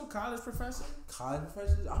think so? College professor? College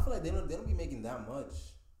professors? I feel like they don't be making that much.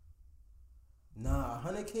 Nah,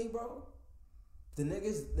 100K, bro. The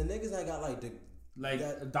niggas that got like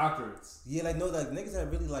doctorates. Yeah, like no, like niggas that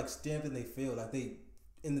really like stamped in they field, like they've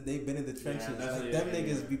been in the trenches. Like them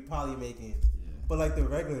niggas be probably making. Yeah. But like the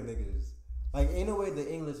regular niggas, like ain't no way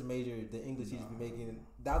the English teachers be making.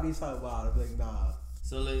 That'd be so wild. I'd be like, nah.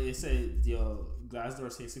 So like it said, yo,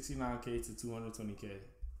 Glassdoor say 69K to 220K.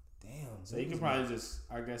 Damn. So you can probably just,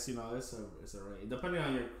 I guess, you know, it's a range depending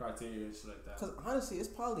on your criteria and shit like that. Cause honestly, it's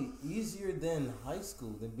probably easier than high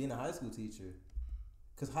school than being a high school teacher.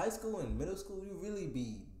 Cause high school and middle school, you really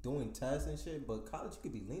be doing tests and shit, but college you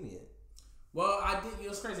could be lenient. Well, I did. It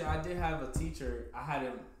was crazy. I did have a teacher. I had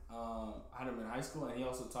him in high school, and he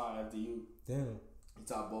also taught at FDU. Damn. He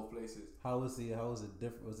taught both places. How was he? How was it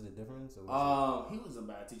different? Was it a difference? Or he was a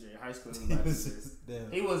bad teacher in high school. He was a bad teacher.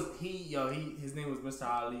 Damn. His name was Mr.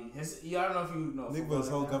 Ali. I don't know if you know. Nick was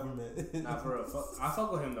whole government. Nah, for real. I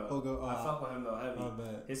fuck with him though. I fuck with him though heavy. Not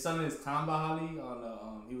bad. His son is Tamba Ali on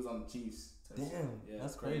the he was on the Chiefs. Damn, yeah,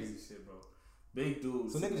 that's crazy shit, bro. Big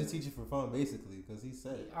dude. So niggas just teach you for fun, basically, because he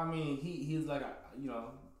said. I mean, he's like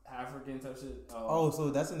African type shit.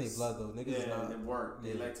 So that's in their blood though. Niggas is not. They work.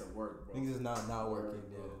 They like to work, bro. Niggas is not working.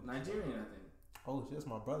 Bro. Yeah. Nigerian, I think. Oh shit, that's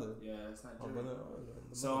my brother. Yeah, it's Nigerian. My brother.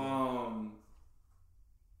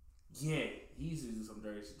 Yeah, he used to do some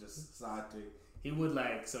dirty shit, just side thing. He would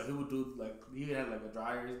do he had like a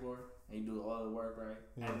dry erase board and he do all the work, right?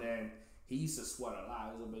 Yeah. And then he used to sweat a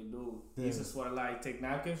lot. He was a big dude. He used to sweat a lot. He'd take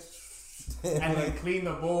napkins and then clean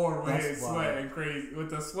the board with his sweat and crazy. With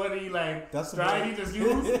the sweat he dry he just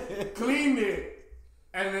used, cleaned it.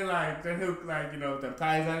 And then he'll then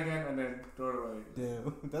pat his hand again and then throw it away.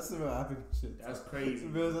 Damn, that's the real African shit. That's crazy.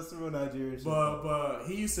 That's the real Nigerian shit. But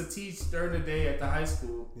he used to teach during the day at the high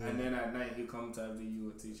school, and then at night he'd come to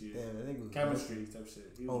FDU and teach you chemistry type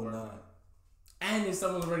shit. He was working. And his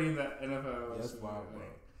son was already in the NFL. That's wild, bro.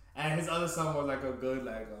 And his other son was like a good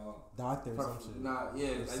doctor or some shit.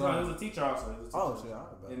 He was a teacher also. He was a teacher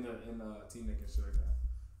in the team and shit like that.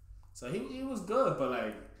 So he was good, but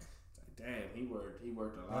damn, he worked a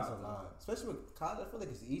lot. That's a lot. Especially with college, I feel like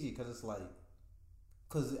it's easy because it's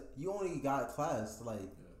because you only got class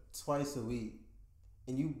twice a week.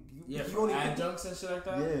 And you only adjuncts and shit like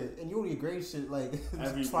that. Yeah, and you only grade shit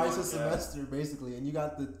twice a semester basically, and you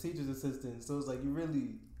got the teacher's assistant, so it's you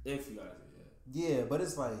really if you got it, yeah, but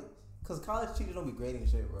it's cause college teachers don't be grading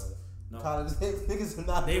shit, bro. No. College niggas are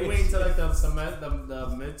not. They wait until the semester, the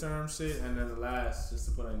midterm shit, and then the last just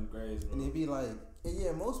to put in grades, bro. And they be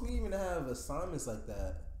yeah, most we even have assignments like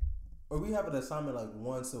that, or we have an assignment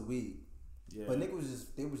once a week. Yeah. But niggas was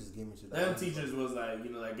just giving shit. Them teachers was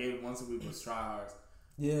gave once a week was try hards.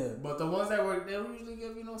 Yeah. But the ones that they usually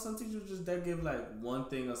give, some teachers they give one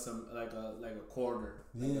thing or some like a quarter.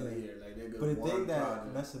 A year. They give but the thing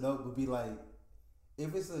that mess it up would be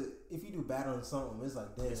if you do bad on something, it's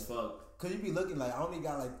damn. It's fucked. Cause you be looking I only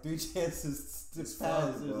got 3 chances to pass.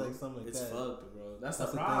 Fucked, or something it's that. It's fucked, bro. That's the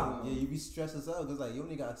problem. Thing. Yeah, you be stressed as hell because you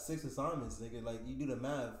only got 6 assignments, nigga. You do the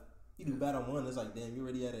math. You do bad on one, it's damn, you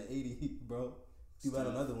already at an 80, bro. Do bad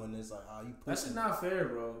on another one, it's you pushing. That shit not fair,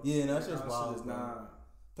 bro. Yeah, that's just wild, bro.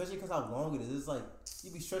 Especially because how long it is. It's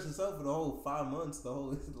you be stressing yourself for the whole 5 months. The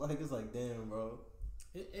whole it's damn, bro.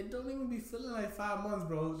 It don't even be feeling like 5 months,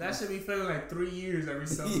 bro. That should be feeling like 3 years every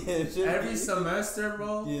summer. Yeah, every semester,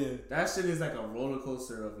 bro. Yeah. That shit is like a roller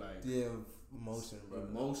coaster of like emotion, bro.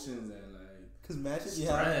 Emotions and like cause mad shit you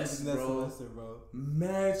stress, have in that bro. semester, bro.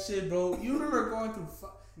 Mad shit, bro. You remember going through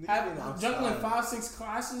juggling like 5-6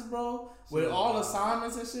 classes, bro, with all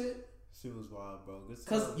assignments and shit. Shit was wild, bro.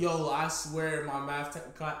 Cause yo, I swear my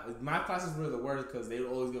math classes were the worst because they would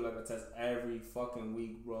always give like a test every fucking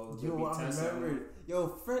week, bro. Yo, I remember.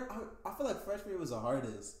 Yo, I feel like freshman year was the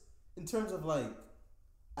hardest in terms of like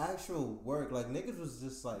actual work. Like niggas was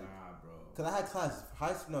just like, nah, bro. Cause I had class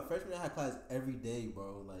freshman year I had class every day,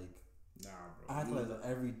 bro. Like, nah, bro. I had class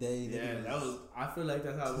every day. Yeah, that was. I feel like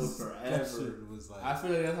that's how it was forever. That shit was like. I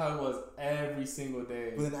feel like that's how it was every single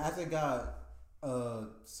day. But then as I got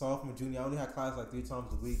sophomore, junior, I only had class like 3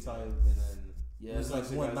 times a week type, and then it was like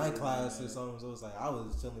one night class or something. So it was like I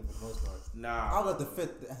was chilling for the most part. Nah, I was at the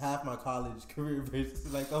fifth half my college career, basically,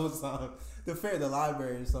 like those times. The fair, the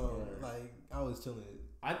library, and so like I was chilling.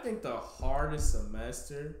 I think the hardest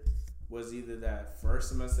semester was either that first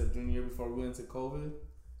semester of junior year before we went into COVID,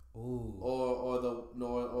 or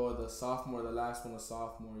the sophomore, the last one of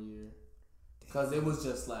sophomore year, because it was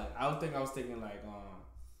just like I would think I was taking like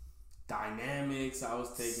dynamics. I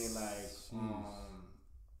was taking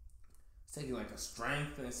like a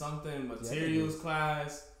strength and something materials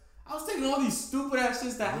class. I was taking all these stupid ass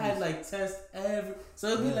shits that had like tests so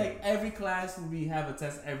it'd be like every class would have a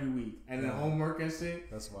test every week and then homework and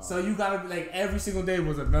shit. That's wild. So you gotta be like every single day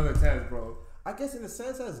was another test, bro. I guess in a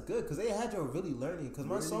sense that's good because they had you really learning. Because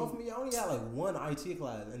my sophomore year I only had like one IT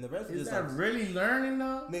class and the rest was just that like really learning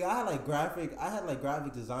though. Nigga, I had like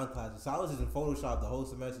graphic design classes, so I was just in Photoshop the whole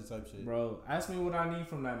semester type shit. Bro, ask me what I need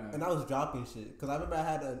from that now. And I was dropping shit because I remember I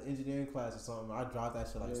had an engineering class or something. I dropped that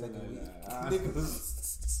shit like second week.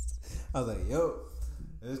 I was like, yo,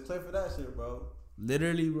 let's play for that shit, bro.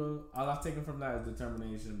 Literally, bro. All I've taken from that is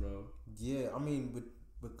determination, bro. Yeah, I mean,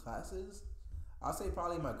 with classes, I'll say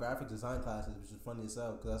probably my graphic design classes, which is funny as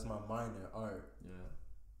hell because that's my minor, art. Yeah.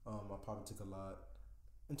 I probably took a lot.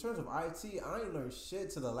 In terms of IT, I ain't learned shit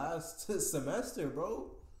to the last semester,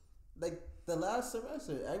 bro. Like the last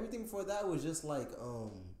semester, everything before that was just like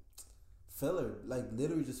filler, like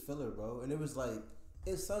literally just filler, bro. And it was like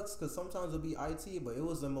it sucks because sometimes it'll be IT, but it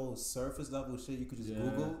was the most surface level shit you could just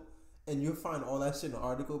Google, and you'll find all that shit in an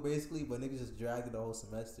article basically. But niggas just dragged it the whole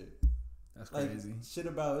semester. That's like, crazy. Shit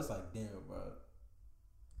about it's like damn, bro.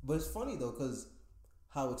 But it's funny though, cause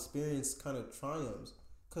how experience kind of triumphs.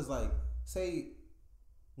 Cause like say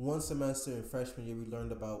one semester in freshman year we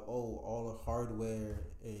learned about all the hardware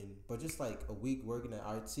but just like a week working at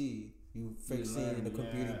IT, you fixing the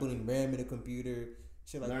computer, putting RAM in the computer,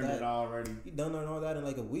 shit like learned that. It already. You done learn all that in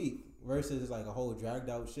like a week versus like a whole dragged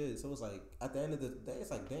out shit. So it's like at the end of the day, it's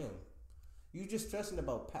like damn. You just stressing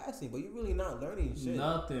about passing, but you really not learning shit.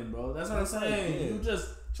 Nothing, bro. That's what I'm saying. You just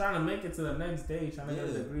trying to make it to the next day, trying to get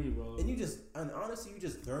a degree, bro. And honestly, you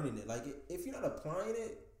just learning it. Like if you're not applying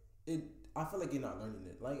it, I feel like you're not learning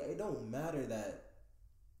it. Like it don't matter that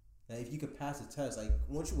if you could pass a test. Like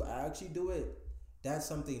once you actually do it, that's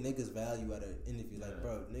something niggas value at an interview. Like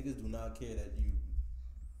bro, niggas do not care that you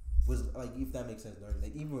was like if that makes sense. Learning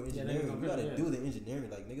like even with engineering, you gotta do the engineering.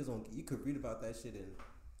 Like niggas don't. You could read about that shit and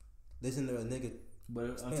listen to a nigga.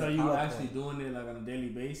 But until you actually doing it like on a daily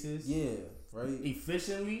basis, right,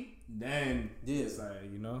 efficiently, then it's like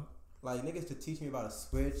like niggas could teach me about a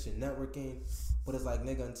switch and networking, but it's like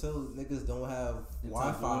nigga until niggas don't have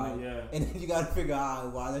Wi-Fi, and then you gotta figure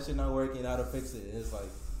out why that shit not working, how to fix it. It's like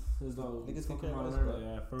niggas can care about us,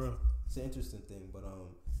 for real. It's an interesting thing, but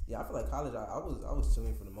I feel like college. I was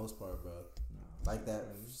chilling for the most part, bro. Like that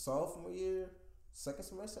sophomore year. Second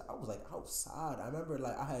semester, I was like outside. I remember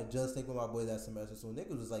like I had just think with my boy that semester, so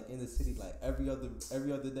niggas was like in the city like every other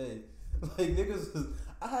day. Like niggas was,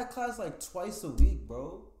 I had class like twice a week,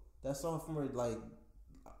 bro. That sophomore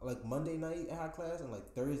like Monday night I had class and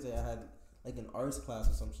like Thursday I had like an arts class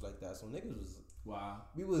or some shit like that. So niggas was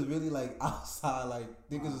we was really like outside, like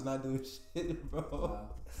niggas was not doing shit, bro.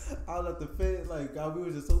 Wow. I was at the fit, like God, we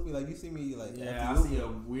was just hoping like you see me like I see a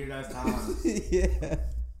weird ass time.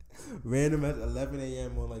 Random at 11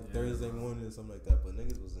 a.m. on like Thursday morning or something like that. But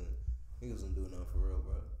niggas wasn't doing nothing for real,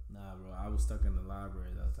 bro. Nah, bro, I was stuck in the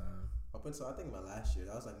library that time. Up until I think my last year,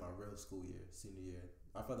 that was like my real school year, senior year.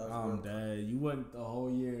 I felt that was I'm dead. You went the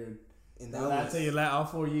whole year. And that I tell you, all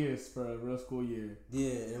 4 years for a real school year.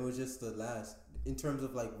 Yeah, and it was just the last in terms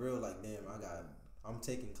of like real, like damn, I'm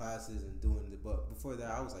taking classes and doing it. But before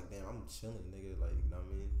that, I was like, damn, I'm chilling, nigga. Like, you know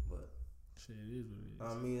what I mean? But shit, it is what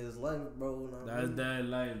it is. I mean, it's life, bro. That's that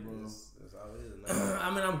life, bro. It's I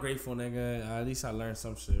mean, I'm grateful, nigga. At least I learned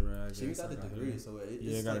some shit, right? Shit, you got the degree, so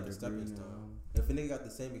it's got like a a stepping degree stone. If a nigga got the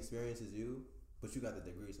same experience as you, but you got the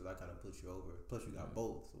degree, so that kind of puts you over. Plus, you got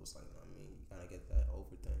both, so it's like, I mean, you kind of get that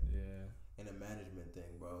over thing. Yeah. And a management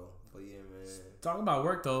thing, bro. But yeah, man. Talking about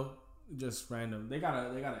work though, just random. They got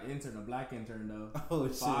an intern, a black intern though. Oh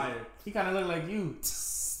Fire. shit. He kind of look like you.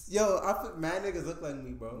 Yo, I feel mad niggas look like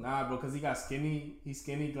me, bro. Nah, bro, cause he got skinny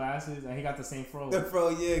glasses, and he got the same fro. The fro,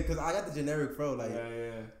 yeah, cause I got the generic fro. Like,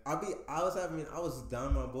 yeah. I was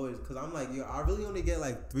down my boys, cause I'm like, yo, I really only get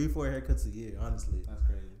like 3-4 haircuts a year, honestly. That's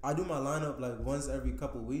crazy. I do my lineup like once every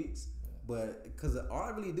couple weeks, but cause all I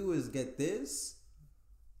really do is get this,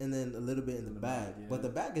 and then a little bit in the back. Yeah. But the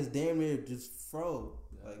back is damn near just fro,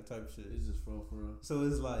 like type shit. It's just fro for real. So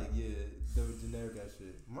it's like, yeah, the generic ass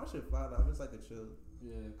shit. My shit fly though. I'm just like a chill.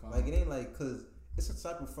 Yeah, like it ain't like, cause it's a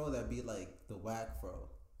type of fro that be like the whack fro,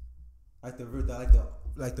 like the real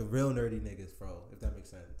nerdy niggas fro, if that makes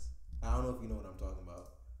sense. I don't know if you know what I'm talking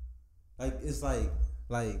about. Like it's like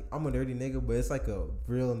I'm a nerdy nigga, but it's like a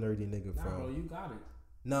real nerdy nigga fro. Nah, bro, you got it.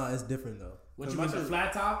 Nah, it's different though. What you mean, the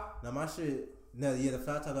flat top? Now my shit. No, yeah, the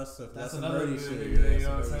flat top. That's another nerdy shit. shit. Nigga, you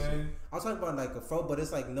know what I'm saying? I'm talking about like a fro, but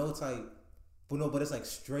it's like no type. But it's like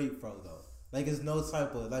straight fro though. Like it's no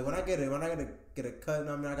type of like when I get a cut, you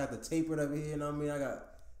know what I mean, I got the tapered over here, you know what I mean, I got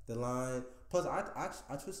the line. Plus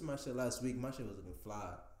I twisted my shit last week. My shit was looking fly,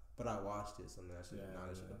 but I washed it, so that shit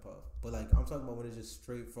that shit a puff. But like I'm talking about when it's just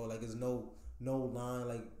straight fro, like it's no line,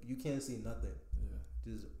 like you can't see nothing.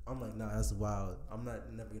 Yeah. Just I'm like, nah, that's wild. I'm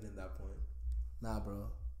never getting to that point. Nah, bro.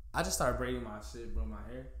 I just started braiding my shit, bro. My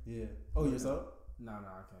hair. Yeah. Oh, yourself? No,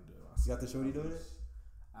 I can't do it. You got the shorty doing it?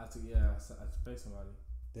 I have to pay somebody.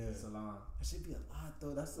 Damn. Salon. That should be a lot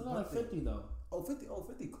though. That's the like 50 though. Oh,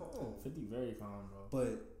 50 calm. 50 very calm, bro.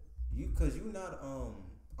 But cause you not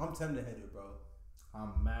I'm tender headed, bro.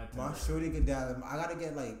 I'm mad. My shorty get down. I gotta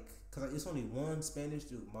get like, cause it's only one Spanish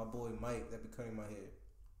dude, my boy Mike, that be cutting my hair.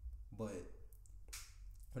 But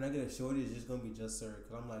when I get a shorty, it's just gonna be just sir.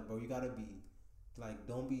 Cause I'm like, bro, you gotta be like,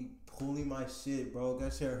 don't be pulling my shit, bro.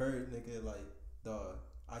 That shit hurt, nigga. Like, dog,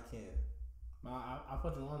 I can't. I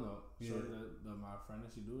put you on though. Yeah. Shorty, my friend,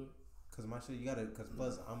 that she do it. Cause my shit, you gotta. Cause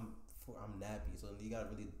plus I'm nappy, so you gotta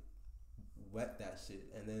really wet that shit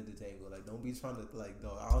and then detangle. Like, don't be trying to like,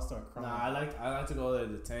 dog. I'll start crying. Nah, I like to go there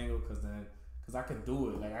detangle cause I can do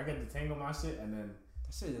it. Like I can detangle my shit and then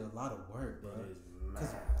that shit is a lot of work, bro. It is mad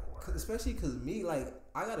work. Especially cause me, like,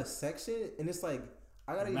 I got a section and it's like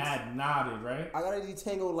I gotta mad knotted, right? I gotta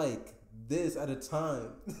detangle like this at a time.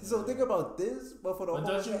 So think about this, but for the whole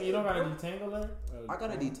don't you don't gotta detangle it? I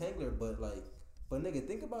got a detangler, but nigga,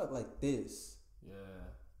 think about like this. Yeah.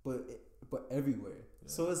 But everywhere. Yeah.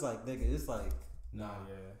 So it's like, nigga, it's like nah.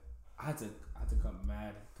 Yeah. I had to cut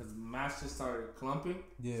mad because my shit started clumping.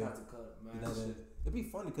 Yeah. So I had to cut mad shit. It'd be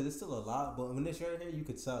funny because it's still a lot, but when it's right here, you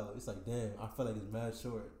could tell. It's like, damn, I feel like it's mad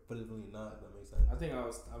short, but it's really not. If that makes sense.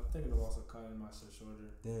 I'm thinking of also cutting my shit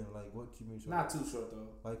shorter. Damn, like what keep me short? Not too short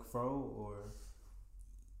though. Like fro or.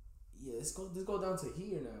 Yeah, let's go down to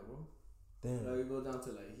here now, bro. Damn. Like go down to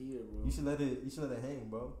like here, bro. You should let it hang,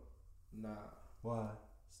 bro. Nah. Why?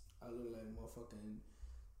 I look like motherfucking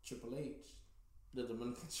Triple H, the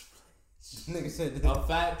Dominican Triple H. Nigga said a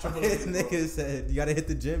fat Triple H. Nigga said you gotta hit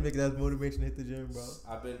the gym. Nigga, that's motivation to hit the gym, bro.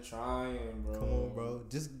 I've been trying, bro. Come on, bro.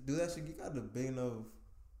 Just do that shit. You got the big enough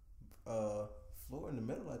floor in the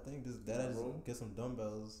middle. I think just get some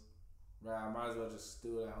dumbbells. Right, I might as well just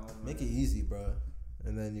do it at home. Make it easy, bro.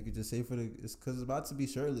 And then you could just say it's because it's about to be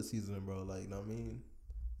shirtless season, bro. Like, you know what I mean?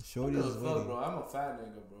 Shorty is waiting. Bro. I'm a fat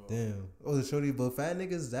nigga, bro. Damn. Oh, the shorty, but fat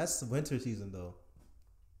niggas, that's winter season though.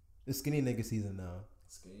 It's skinny nigga season now.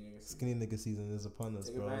 Skinny nigga season is upon us,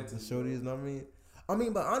 bro. The shorty is, know what I mean? I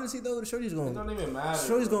mean, but honestly though, the shorty's going. It don't even matter.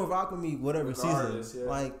 Shorty's gonna rock with me whatever season. Yeah.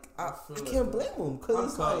 Like I can't blame him because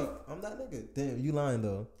it's like I'm that nigga. Damn, you lying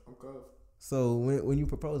though. I'm cuffed. So when you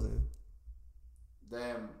proposing?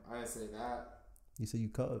 Damn, I didn't say that. You said you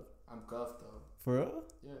cuffed. I'm cuffed though. For real?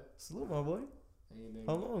 Yeah. Salute, my boy.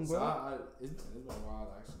 How long, bro? So it's been a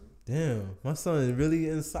while actually. Damn, my son is really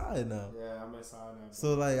inside now. Yeah, I'm inside now. Bro.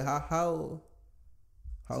 So like, how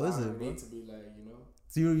is it, bro? Need to be like, you know.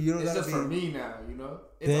 So you don't it's gotta just be for me now, you know.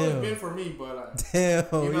 It's damn. always been for me, but like, damn,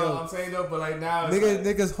 you know what I'm saying though. But like now,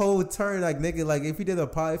 niggas whole turn like nigga like if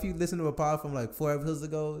you listen to a pod from like 4 episodes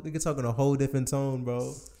ago, nigga talking a whole different tone,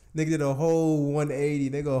 bro. Nigga did a whole 180,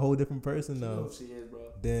 nigga a whole different person now. You know who she is, bro.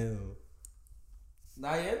 Damn.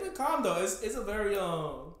 Nah, yeah, it's been calm though. It's a very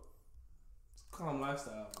calm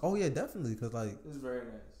lifestyle. Oh yeah, definitely. Cause like it's very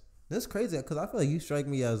nice. That's crazy. Cause I feel like you strike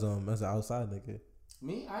me as an outside nigga.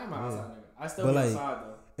 Me, I am an outside nigga. I still be outside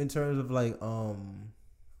though. In terms of like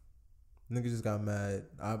Nigga just got mad.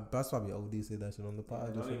 That's probably OD said that shit on the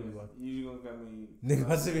pod. You gonna get me? Nigga,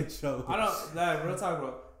 I took a show. I don't like real talk,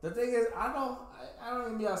 bro. The thing is, I don't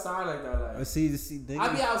even be outside like that. Like, see, nigga,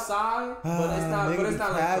 I be outside, but it's not. But it's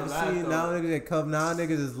not like see, now niggas get cuffed. Now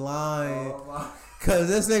niggas is lying. Oh, Cause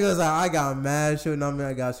this nigga was like, I got mad shooting. I mean,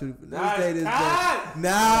 I got shooting. Now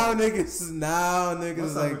niggas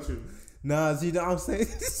What's like, up with you? nah, see, I'm saying,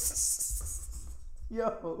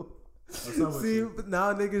 yo. See,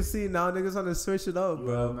 now niggas trying to switch it up,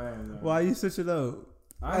 bro. Man, why you switch it up?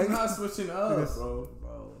 I'm not switching up,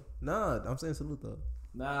 bro. Nah, I'm saying salute though.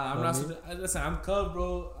 Nah, I'm not. Listen, I'm Cub,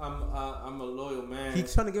 bro. I'm a loyal man.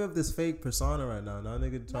 He's trying to give up this fake persona right now. Now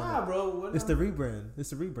nigga trying bro. It's the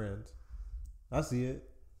rebrand. I see it.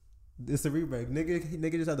 It's the rebrand.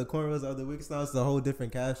 Nigga just had the cornrows the other week. Now it's a whole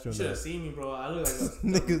different Castro. You should have seen me, bro. I look like a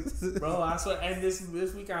niggas. Bro, I swear. And this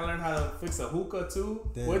week I learned how to fix a hookah too.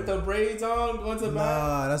 Damn. With the braids on, going to the back.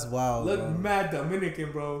 Nah, that's wild. Look bro. mad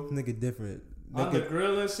Dominican, bro. Nigga different. On the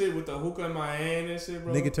grill and shit with the hookah in my hand and shit,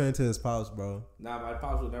 bro. Nigga turned into his pops, bro. Nah, my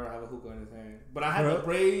pops would never have a hookah in his hand. But I had the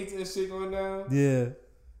braids and shit going down. Yeah,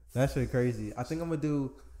 that shit crazy. I think I'm gonna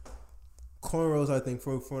do cornrows. I think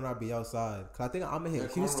for when I be outside, cause I think I'm gonna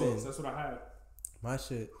hit Houston. That's what I had. My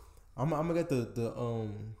shit. I'm gonna get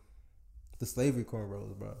the slavery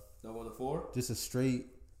cornrows, bro. The one, the 4? Just a straight,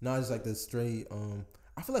 not just like the straight.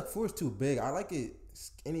 I feel like 4 is too big. I like it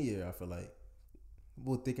skinnier. I feel like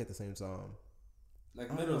we'll thick at the same time.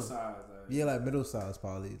 Like middle size. Yeah, like middle size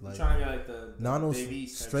probably. Like trying to get like the baby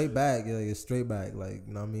straight back. Yeah, like a straight back. Like,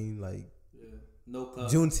 you know what I mean? Like, yeah, no cut.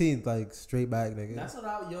 Juneteenth, like straight back, nigga. That's what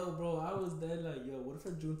bro. I was dead like, yo, what if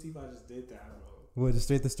for Juneteenth I just did that, bro? What, just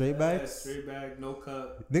straight back? Yeah, straight back, no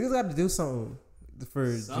cut. Niggas got to do something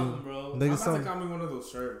for something, bro. Niggas I'm about to call me one of those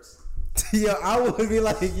shirts. Yeah, I would be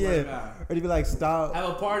like, yeah. Or to be like, stop. Have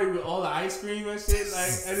a party with all the ice cream and shit,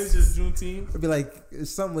 like, and it's just Juneteenth. It'd be like,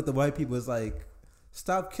 it's something with the white people. It's like,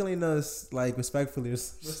 stop killing us, like, respectfully. Or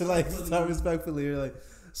like, stop respectfully. Or like,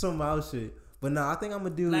 some mild shit. But nah, I think I'm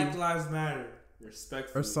going to do Black Lives Matter.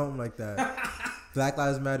 Respectfully. Or something like that. Black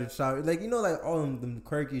Lives Matter shout. Like, you know, like all them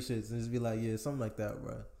quirky shits. And just be like, yeah, something like that,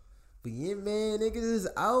 bro. But yeah, man, niggas is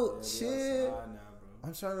out. Yeah, shit. Now, bro.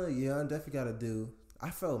 I'm trying to, I definitely got to do. I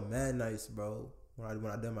felt mad nice, bro,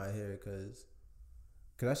 when I did my hair, cause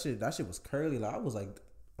that shit was curly. Like,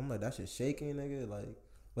 I'm like, that shit shaking, nigga. Like,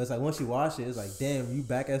 but it's like once you wash it, it's like, damn, you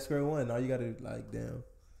back at square one. Now you gotta, like, damn,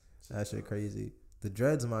 that shit crazy. The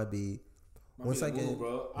dreads might be once I get,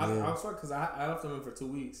 bro. Yeah. I'm sorry, cause I left them in for 2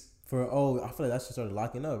 weeks. I feel like that shit started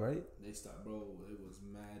locking up, right? They stopped, bro. It was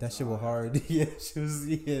mad. That shit was hard. Yeah, she was.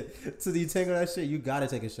 Yeah, to detangle that shit, you gotta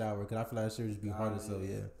take a shower, cause I feel like that shit would just be hard as so.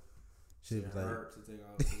 Yeah. Shit was like, to take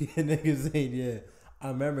yeah, niggas ain't, yeah. I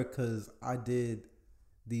remember because I did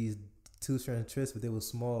these 2-strand twists, but they were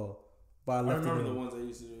small. But I remember the ones I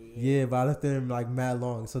used to do. Yeah, but I left them like mad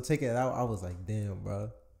long. So taking it out, I was like, damn,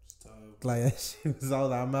 bro. Like, that shit was all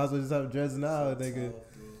like, I might as well just have dreads now, nigga.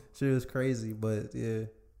 Shit was crazy, but yeah.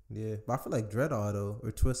 But I feel like dread auto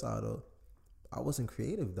or twist auto, I wasn't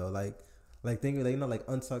creative though. Like thinking, like, you know, like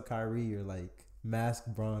Untuck Kyrie or like Mask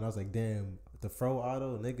Braun. I was like, damn. The fro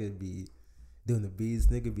auto, nigga be doing the beats,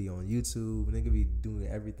 nigga be on YouTube, nigga be doing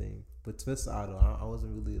everything. But twist auto, I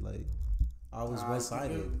wasn't really like, I was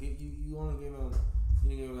one-sided. You only gave him, you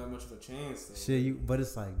didn't give him that much of a chance. Though. Shit, but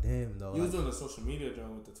it's like, damn though. You was doing the social media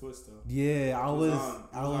joint with the twist though. Yeah, I was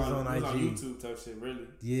on IG. On YouTube type shit, really.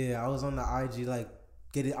 Yeah, I was on the IG like.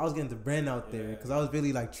 I was getting the brand out there because I was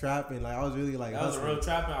really like trapping. Like I was really like that was a real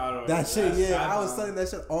trapping out. That shit, yeah. I was selling that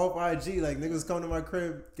shit off IG. Like niggas come to my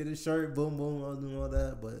crib, get a shirt, boom, boom. I was doing all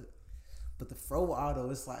that, but the fro auto,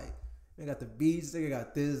 it's like they got the beats, nigga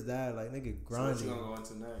got this, that. Like nigga grinding. So what you gonna go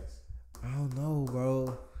into next? I don't know,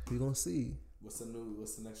 bro. We gonna see. What's the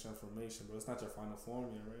next transformation, bro? It's not your final form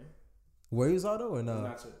yet, right? Waves auto or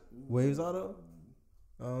no? Waves auto?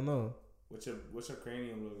 I don't know. What's your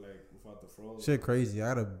cranium look like without the fro? Shit crazy.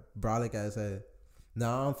 I got a brolic ass head. No,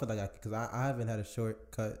 I don't feel like because I haven't had a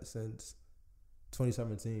short cut since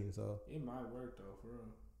 2017. So it might work though, for real.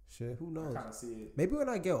 Shit, who knows? I kind of see it. Maybe when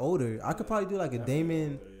I get older, I could probably do like a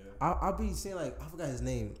Damon. Older, yeah. I'll be seeing like I forgot his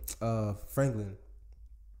name. Franklin.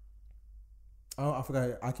 Oh, I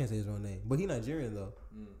forgot. I can't say his real name, but he Nigerian though.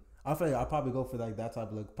 I feel like I'll probably go for like that type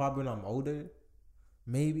of look. Probably when I'm older,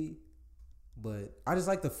 maybe. But I just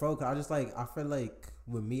like the fro. Cause I feel like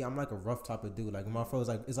with me, I'm like a rough type of dude. Like my fro is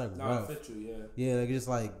like it's like rough. Fit you, yeah. Yeah, like just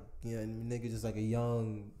like nigga, just like a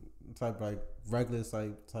young type, like regular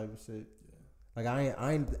type of shit. Yeah. Like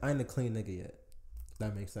I ain't a clean nigga yet.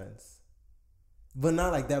 That makes sense. But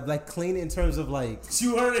not like that. Like clean in terms of like.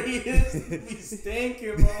 You heard it here. Be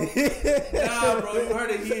stinking, bro. Nah, bro. You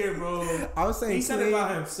heard it here, bro. I was saying he said it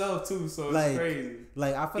about himself too, so it's like, crazy.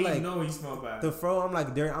 Like I feel like know he smell bad. The fro, I'm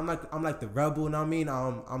like the rebel. You know what I mean?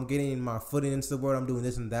 I'm getting my footing into the world. I'm doing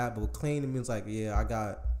this and that. But clean, it means like, yeah, I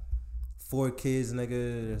got 4 kids,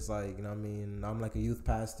 nigga. It's like, you know what I mean? I'm like a youth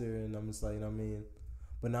pastor, and I'm just like, you know what I mean?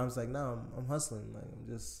 But now I'm just like, no, I'm hustling. Like I'm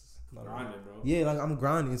just grinding, bro. Yeah, like I'm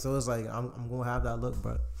grinding. So it's like I'm gonna have that look,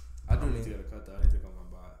 bro. I do need to get a cut though. I need to go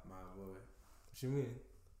my boy. What you mean?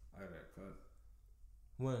 I got a cut.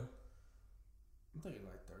 When? I'm thinking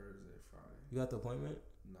like Thursday, Friday. You got the appointment?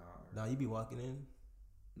 Nah, you be walking in.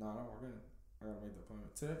 Nah, I'm walking in. I gotta make the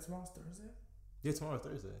appointment. Tomorrow's Thursday? Yeah, tomorrow's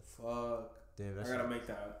Thursday. Fuck. Damn, I gotta make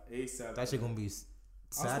that ASAP. That shit gonna be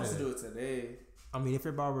Saturday. I'm supposed to do it today. I mean, if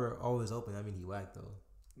your barber always open, I mean he whack though.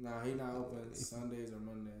 Nah, he not open Sundays or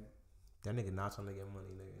Monday. That nigga not trying to get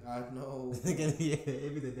money, nigga. I know. Yeah,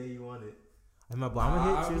 it be the day you want it. I'm gonna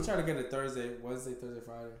hit you. I'm trying to get it Thursday, Wednesday, Thursday,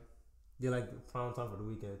 Friday. Yeah, like prime time for the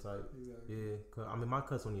weekend type. Exactly. Yeah, cause I mean my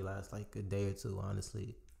cuts only last like a day or two,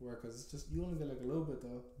 honestly. Where, cause it's just you only get like a little bit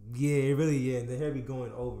though. Yeah, it really and the hair be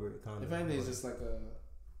going over it kind of. If anything, it's just like a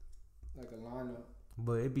lineup.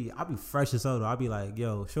 But I'll be fresh as hell though. I'll be like,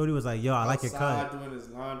 yo, Shorty was like, yo, I like your cut. Doing his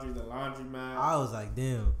laundry, the laundry man. I was like,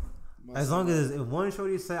 damn. As long as if one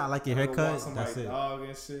Shorty say I like your haircut, that's it. Dog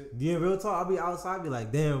and shit. Yeah, real talk. I'll be outside, be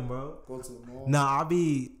like, damn, bro. Go to the mall. Nah,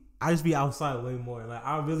 I just be outside way more. Like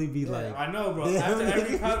I'll really be like, I know, bro. After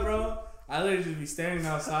every cut, bro, I literally just be standing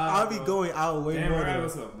outside. I'll be going out way more. I go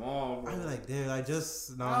to the mall, bro. I be like, damn, I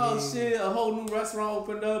just. Shit, a whole new restaurant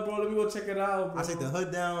opened up, bro. Let me go check it out, bro. I take the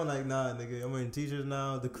hood down, like, nah, nigga. I'm wearing t-shirts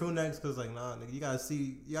now. The crew necks, cause like, nah, nigga, you gotta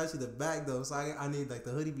see the back though. So I need like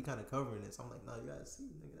the hoodie be kind of covering it. So I'm like, nah, you gotta see,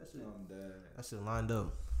 nigga, that shit. I'm dead. That shit lined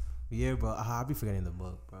up. But yeah, bro. I be forgetting the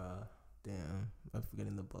book, bro. Damn, I'm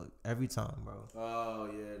forgetting the book every time, bro. Oh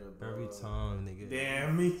yeah, the book. Every time, nigga.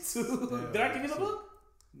 Damn, me too. Damn, did I give you the book?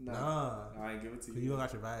 Nah, I ain't give it to you. You don't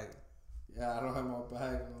got your bag. Yeah, I don't have my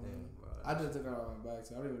bag. Damn, bro. I just took it out of my bag,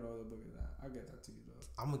 so I don't even know where the book is at. I'll get that to you though.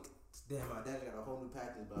 Damn, my dad got a whole new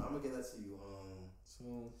package, but I'm gonna get that to you.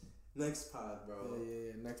 So Next pod, bro.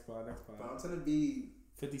 Yeah. Next pod. Bro, I'm trying to be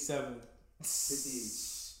 57. 50.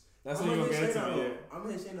 That's what you gonna get to me. Yeah. I'm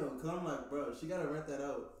gonna hit Shano because I'm like, bro, she gotta rent that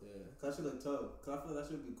out. Yeah. Cause that shit look tough. Cause I feel like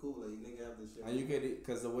that should be cool. Like, nigga have this shit. And you get it,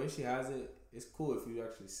 cause the way she has it, it's cool if you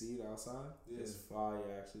actually see it outside. Yeah. It's fire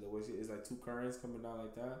actually. The way it's like 2 curtains coming down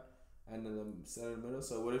like that, and then the center in the middle.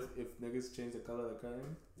 So what if niggas change the color of the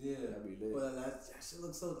curtain? Yeah, that'd be lit. Well, that shit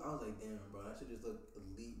looks so. I was like, damn, bro, that shit just look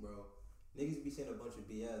elite, bro. Niggas be saying a bunch of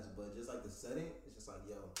BS, but just like the setting, it's just like,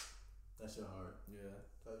 yo, that shit hard. Yeah.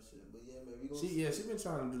 Type shit. But yeah, man, we gonna. She been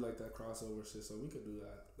trying to do like that crossover shit, so we could do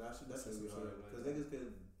that. That should be hard. Cause niggas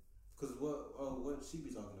could. Cause what she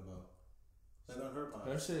be talking about? Like on her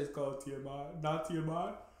podcast. Her shit is called TMI, not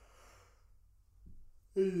TMI.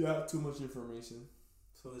 You got too much information.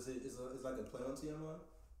 So it's like a play on TMI?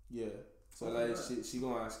 Yeah. So like she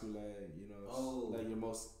gonna ask you like, you know, like your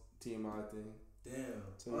most TMI thing. Damn.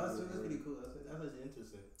 So that's pretty cool. That's actually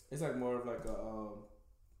interesting. It's like more of like a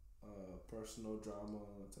personal drama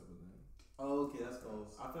type of thing. Oh, okay, that's cool.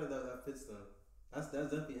 I feel like that fits them. That's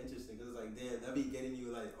definitely interesting because it's like, damn, that be getting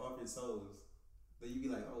you like off your toes. That you be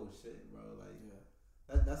like, oh shit, bro, like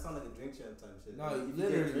that sounds like a drink champ type shit. No, like,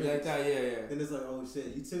 literally like that, yeah. Then it's like, oh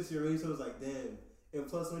shit, you tips your ratio. It's like, damn. And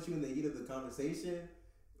plus, once you in the heat of the conversation,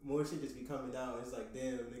 more shit just be coming out. It's like,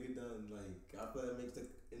 damn, nigga done. Like, I feel that makes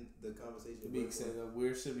the conversation. Big saying that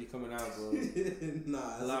weird shit be coming out, bro.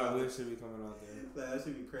 Nah, a lot of weird shit be coming out there. Like, that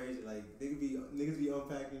should be crazy. Like, niggas be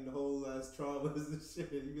unpacking the whole ass traumas and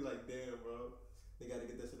shit. You be like, damn, bro. They gotta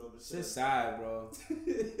get that shit over. Shit's sad, bro.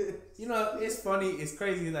 You know, it's funny. It's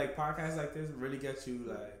crazy. Like podcasts like this really get you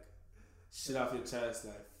like shit off your chest,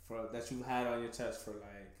 like that you had on your chest for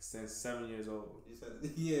like since 7 years old. You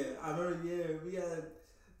said, yeah, I remember. Yeah, we had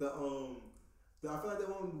the I feel like the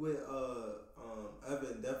one with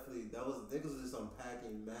Evan definitely niggas was just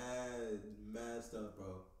unpacking mad stuff,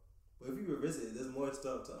 bro. But if you revisit it, there's more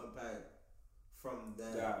stuff to unpack from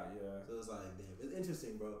that. Yeah. So it's like, damn, it's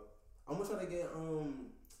interesting, bro. I'm gonna try to get I've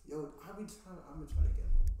been trying to get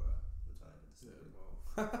more, bro. I'm trying to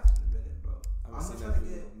get this in a minute, bro.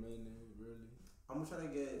 I'm gonna try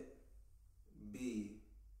to get B,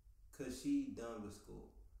 cause she done with school.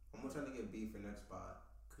 I'm gonna try to get B for next spot,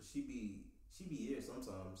 cause she be here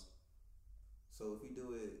sometimes. So if we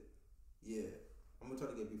do it, yeah, I'm gonna try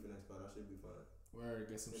to get B for next spot. That should be fun. Where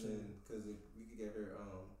get some shit. Cause we could get her.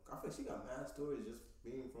 I feel like she got mad stories just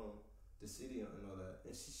being from the city and all that,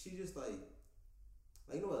 and she just like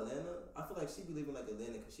Like, you know Atlanta? I feel like she be living like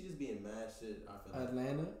Atlanta because she just be in mad shit. I feel like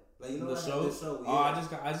Atlanta. Like, you know, the show. The show. Yeah. Oh,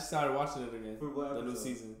 I just started watching it again. For what the new episode?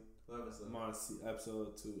 season. What episode? I'm on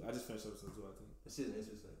episode 2. I just finished episode 2. I think. That shit's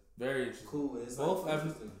interesting. Very interesting. Cool. It's both like,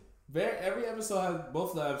 episodes. Every episode has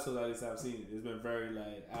both the episodes at least I've seen. It's been very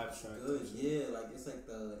like abstract. Good. Yeah. Like it's like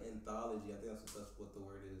the anthology. I think that's what the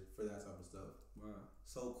word is for that type of stuff. Wow.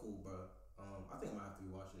 So cool, bro. I think I might have to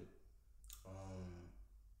rewatch it.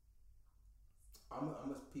 I'm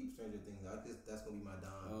gonna peep Stranger Things. I guess that's gonna be my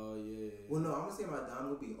dime. Oh yeah. Well, no, I'm gonna say my dime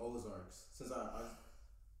will be Ozarks since I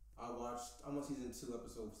watched. I'm on season 2,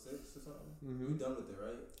 episode 6 or something. Mm-hmm. You done with it,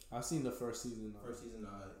 right? I've seen the first season. First season,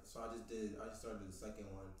 so I just started the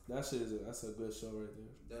second one. That shit that's a good show right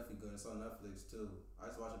there. Definitely good. It's on Netflix too.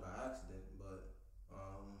 I just watched it by accident, but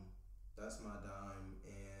that's my dime.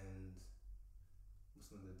 And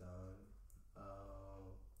what's another dime?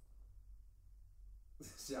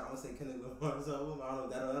 Shit, I'm gonna say Kendrick Lamar's album. I don't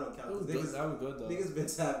know. That don't count. That was good though. Niggas been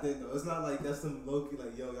tapped in though. It's not like that's some low key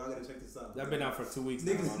like, yo, y'all gotta check this out. That been out for 2 weeks.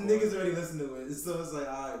 Niggas already listening to it, so it's like,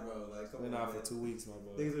 alright, bro. Like, come been on. out for 2 weeks, my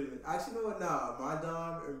boy. Niggas already. Actually, you know what? Nah, my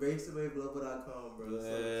dime, embracethewaveglobal.com, bro. Yes,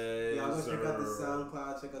 so, y'all go check out the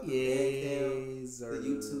SoundCloud, check out the Bandcamp, the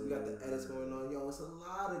YouTube. We got the edits going on. Yo, it's a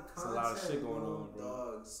lot of content. It's a lot of shit going on, bro.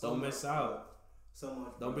 Dog, so don't miss out. So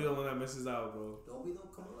much. Don't be the one that misses out, bro. Don't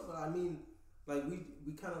come on. But I mean, like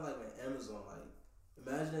we kind of like Amazon. Like,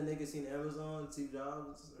 imagine a nigga seen Amazon, Steve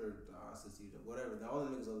Jobs, or I said Steve Jobs, whatever. All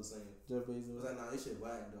the niggas are the same. Jeff Bezos. It's like, nah, this shit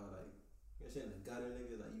whack, dog. Like, that shit in the gutter,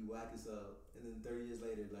 nigga. Like, you whack yourself, and then 30 years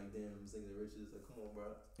later, like, damn, this nigga the richest. Like, come on,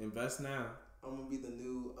 bro. Invest now. I'm gonna be the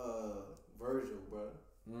new Virgil, bro.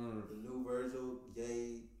 The new Virgil,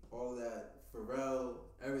 Ye, all that,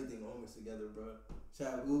 Pharrell, everything almost together, bro.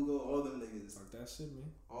 Chad Google, all them niggas. Fuck that shit,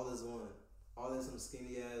 man. All this one. All this some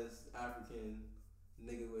skinny ass African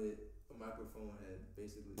nigga with a microphone head,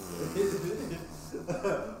 basically.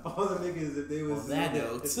 All the niggas, if they was on that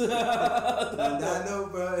note. On that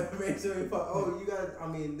note, bro, make sure you fuck. Oh, you got. I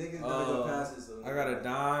mean, niggas gotta go past it. So I got a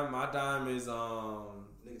dime. My dime is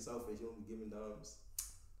Nigga selfish. You won't be giving dimes.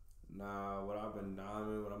 Nah, what I've been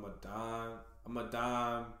diming. What I'm a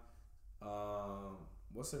dime.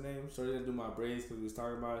 What's her name? Shorty didn't do my braids because we was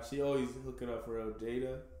talking about it. She always hooking up for real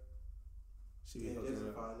Jada. She be hooking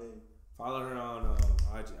up. Follow her on IG.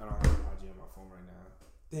 I don't have IG on my phone right now.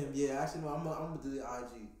 Damn, yeah. Actually, no. I'm gonna delete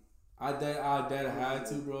IG. I had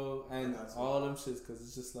to, bro, and all them shits because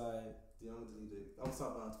it's just like. Yeah, I'm gonna delete it. I'm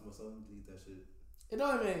stop buying too much, so I'm gonna delete that shit. It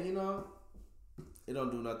don't even, it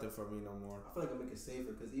don't do nothing for me no more. I feel like I make it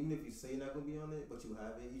safer because even if you say you're not gonna be on it, but you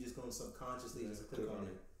have it, you just gonna subconsciously just click on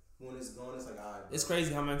it. When it's gone, it's like, alright. It's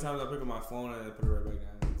crazy how many times I pick up my phone and I put it right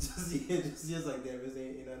back down. just like, damn, this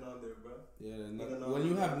ain't nothing on there, bro. Yeah, when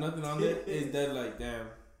you have nothing on there, it's dead like, damn.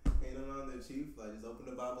 Ain't nothing on there, chief. Like, just open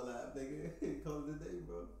the Bible app, nigga. Call it a day,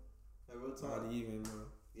 bro. Like, real talk. Not even, bro.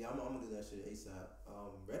 Yeah, I'm gonna do that shit ASAP.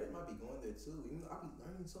 Reddit might be going there too. Even though I be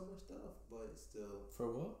learning so much stuff, but still. For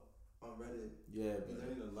what? On Reddit. Yeah, be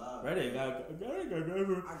learning a lot. Reddit got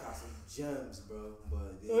I got some gems, bro.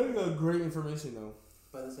 But yeah. They got great information though.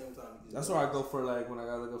 But at the same time, that's where I go for like when I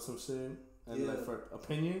gotta look up some shit and like for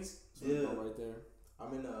opinions. So I go right there.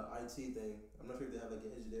 I'm in the IT thing. I'm not sure if they have like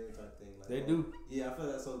an engineering type thing. Like, they do. Yeah, I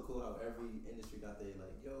feel that's so cool how every industry got their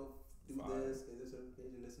like, yo, do this, get this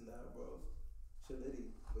certification, this and that, bro. Shit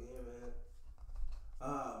litty. But yeah, man.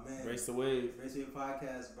 Ah, man. Race the Wave. Race the Wave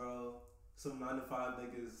podcast, bro. Some 9 to 5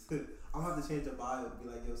 niggas. I'm gonna have to change the bio to be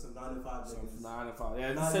like, yo, some 9 to 5 niggas. Some 9 to 5.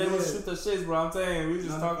 Yeah, say we shoot the shits, bro. I'm saying we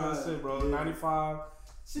just talking the shit, bro. Yeah. 95.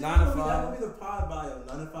 Shit, 9 to 5. That would be the pod bio.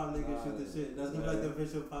 9 to 5 niggas shoot the shit. That's gonna be like the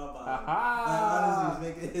official pod bio. Honestly,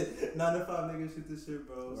 make it 9 to 5 niggas shoot the shit,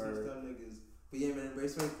 bro. Some dumb niggas. But yeah, man,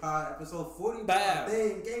 Embrace Rate Pod, episode 40. Bam.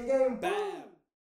 Dang, gang, bam.